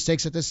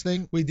cheesesteaks at this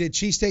thing? We did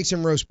cheesesteaks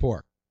and roast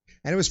pork.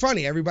 And it was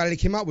funny. Everybody that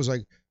came up was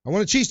like, I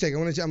want a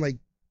cheesesteak. I'm like,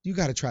 you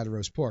got to try the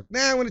roast pork.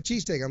 Nah, I want a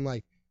cheesesteak. I'm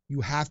like,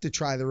 you have to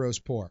try the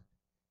roast pork.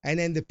 And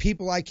then the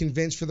people I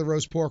convinced for the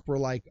roast pork were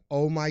like,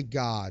 oh my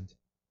God,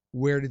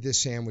 where did this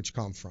sandwich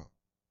come from?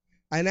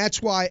 And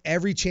that's why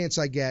every chance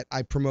I get,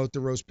 I promote the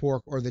roast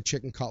pork or the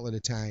chicken cutlet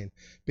Italian,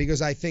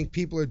 because I think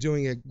people are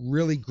doing a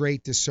really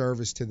great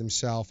disservice to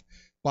themselves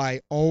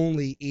by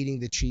only eating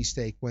the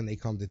cheesesteak when they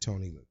come to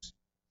Tony Luke's.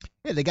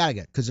 Yeah, they got to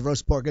get, because the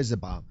roast pork is the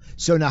bomb.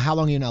 So now, how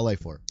long are you in LA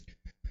for?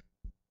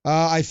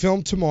 I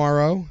film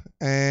tomorrow,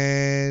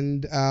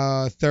 and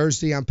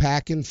Thursday I'm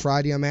packing,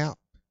 Friday I'm out.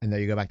 And then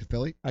you go back to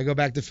Philly? I go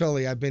back to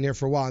Philly. I've been here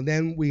for a while. And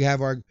then we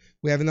have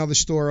another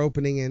store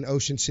opening in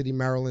Ocean City,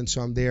 Maryland,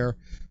 so I'm there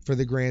for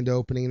the grand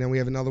opening. And then we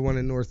have another one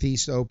in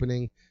Northeast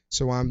opening,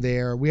 so I'm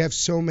there. We have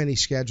so many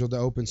scheduled to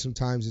open.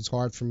 Sometimes it's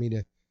hard for me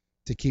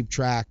to keep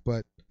track.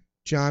 But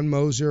John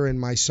Moser and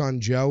my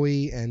son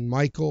Joey and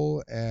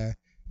Michael,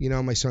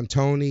 my son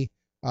Tony,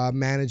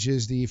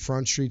 manages the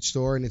Front Street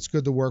store, and it's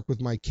good to work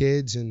with my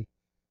kids. And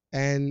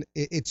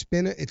it's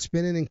been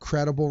an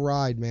incredible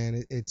ride,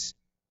 man. It's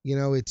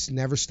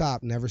never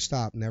stop, never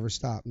stop, never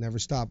stop, never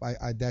stop.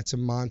 That's a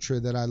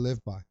mantra that I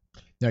live by.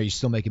 Now, are you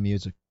still making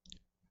music?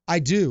 I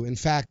do. In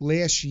fact,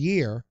 last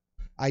year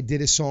I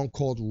did a song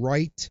called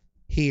Right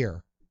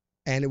Here,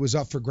 and it was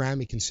up for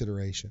Grammy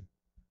consideration.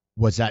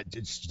 Was that,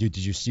 did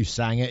you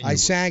sang it? I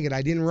sang it.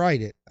 I didn't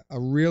write it. A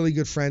really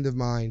good friend of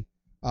mine,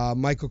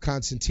 Michael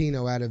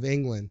Constantino out of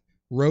England,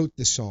 wrote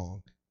the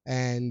song,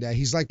 and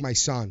he's like my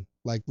son.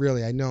 Like,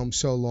 really, I know him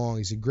so long.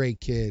 He's a great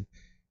kid.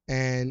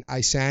 And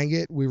I sang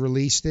it. We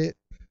released it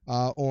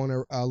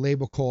on a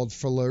label called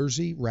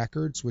Fillerzi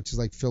Records, which is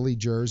like Philly,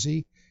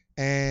 Jersey.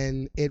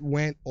 And it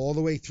went all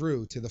the way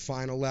through to the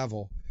final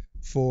level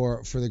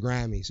for the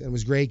Grammys. And it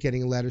was great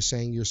getting a letter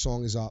saying your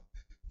song is up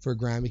for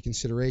Grammy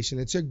consideration.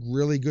 It's a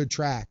really good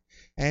track.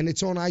 And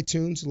it's on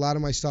iTunes. A lot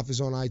of my stuff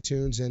is on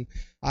iTunes. And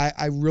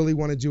I really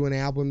want to do an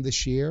album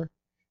this year.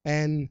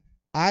 And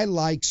I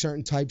like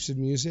certain types of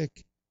music.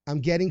 I'm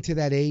getting to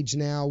that age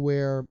now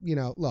where,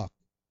 look,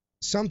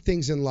 some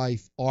things in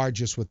life are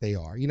just what they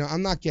are.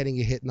 I'm not getting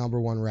a hit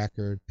 #1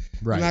 record.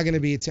 Right. I'm not going to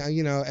be,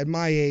 at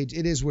my age,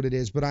 it is what it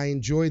is, but I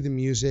enjoy the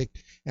music,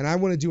 and I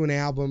want to do an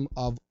album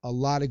of a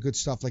lot of good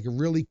stuff, like a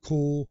really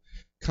cool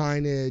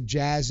kind of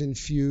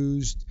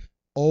jazz-infused,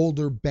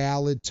 older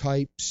ballad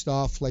type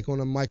stuff, like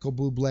on a Michael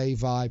Bublé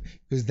vibe,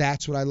 because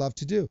that's what I love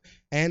to do.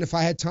 And if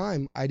I had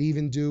time, I'd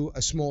even do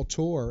a small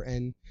tour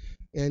and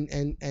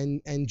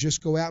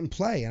just go out and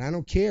play. And I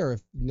don't care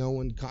if no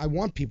one, I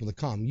want people to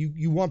come.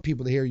 You want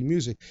people to hear your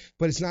music,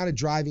 but it's not a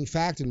driving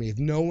factor to me. If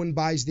no one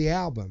buys the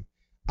album,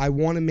 I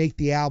want to make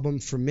the album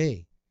for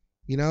me.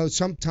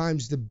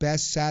 Sometimes the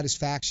best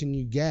satisfaction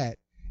you get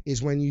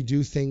is when you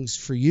do things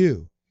for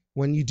you.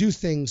 When you do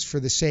things for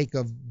the sake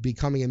of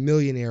becoming a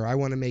millionaire, I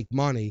want to make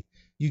money,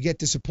 you get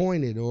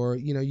disappointed, or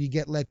you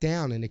get let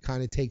down, and it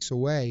kind of takes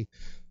away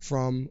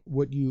from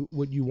what you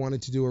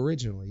wanted to do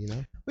originally.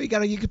 Well,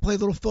 you could play a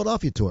little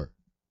Philadelphia tour,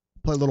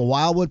 play a little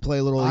Wildwood, play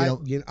a little.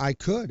 I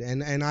could,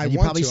 and I and want you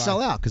probably to.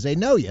 sell out because they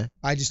know you.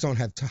 I just don't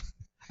have time.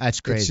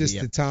 That's crazy. It's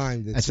just the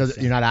time. And so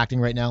you're not acting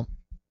right now?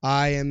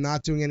 I am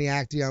not doing any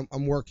acting.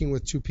 I'm working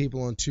with 2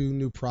 people on 2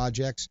 new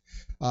projects.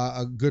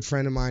 A good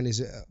friend of mine is,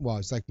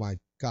 it's like my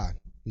God.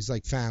 He's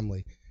like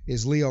family.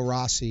 Is Leo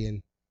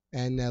Rossi,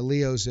 and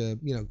Leo's a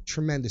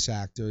tremendous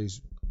actor.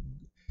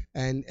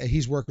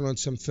 He's working on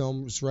some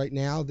films right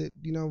now that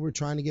we're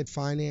trying to get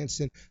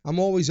financed, and I'm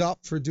always up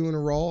for doing a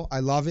role.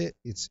 I love it.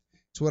 It's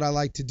what I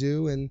like to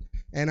do, and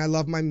I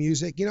love my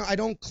music. I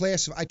don't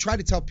classify. I try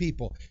to tell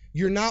people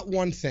you're not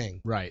one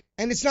thing. Right.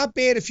 And it's not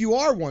bad if you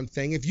are one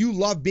thing. If you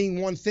love being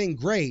one thing,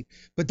 great.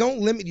 But don't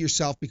limit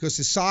yourself because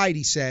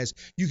society says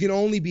you can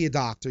only be a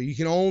doctor. You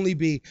can only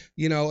be,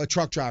 a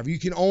truck driver. You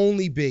can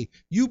only be.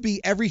 You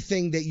be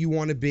everything that you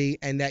want to be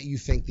and that you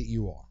think that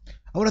you are.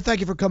 I want to thank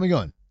you for coming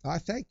on.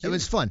 Thank you. It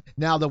was fun.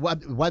 Now, the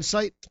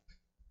website?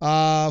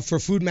 For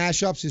Food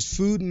Mashups is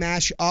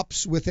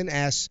foodmashups with an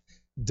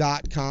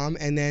S.com,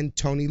 and then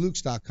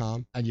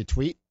TonyLukes.com. And your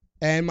tweet?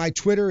 And my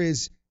Twitter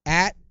is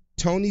at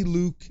Tony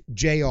Luke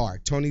Jr.,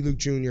 Tony Luke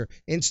Jr.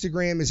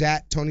 Instagram is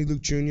at Tony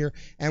Luke Jr.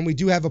 And we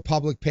do have a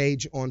public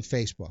page on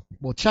Facebook.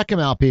 Well, check him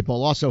out,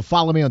 people. Also,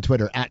 follow me on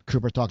Twitter at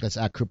Cooper Talk. That's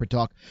at Cooper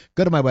Talk.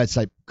 Go to my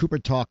website,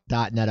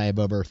 coopertalk.net. I have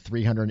over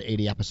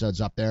 380 episodes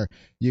up there.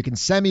 You can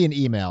send me an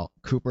email,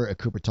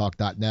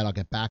 cooper@coopertalk.net. I'll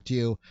get back to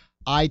you.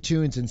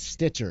 iTunes and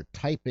Stitcher.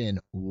 Type in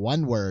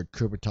one word,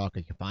 Cooper Talk,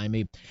 you can find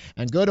me.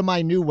 And go to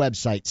my new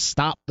website,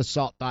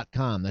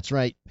 stopthesalt.com. That's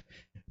right.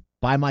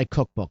 Buy my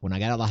cookbook. When I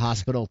got out of the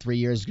hospital 3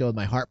 years ago with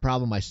my heart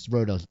problem, I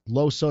wrote a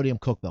low-sodium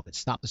cookbook at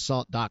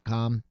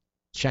stopthesalt.com.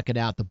 Check it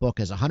out. The book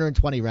has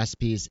 120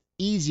 recipes,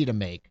 easy to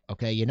make,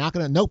 okay? You're not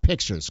going to, no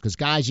pictures, because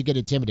guys, you get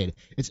intimidated.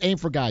 It's aimed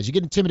for guys. You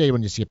get intimidated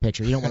when you see a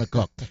picture. You don't want to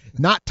cook.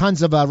 Not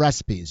tons of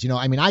recipes.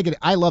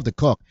 I love to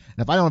cook. And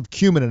if I don't have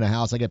cumin in the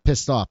house, I get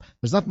pissed off.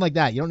 There's nothing like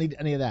that. You don't need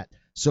any of that.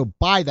 So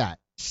buy that.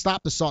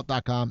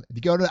 stopthesalt.com. If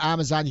you go to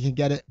Amazon, you can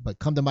get it, but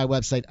come to my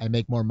website. I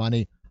make more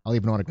money. I'll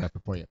even autograph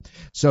it for you.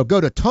 So go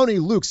to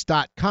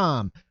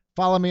TonyLukes.com.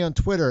 Follow me on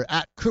Twitter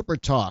at Cooper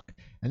Talk.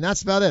 And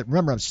that's about it.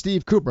 Remember, I'm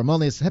Steve Cooper. I'm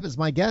only as hip as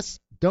my guests.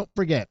 Don't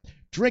forget,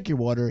 drink your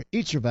water,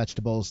 eat your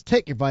vegetables,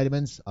 take your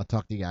vitamins. I'll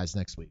talk to you guys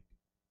next week.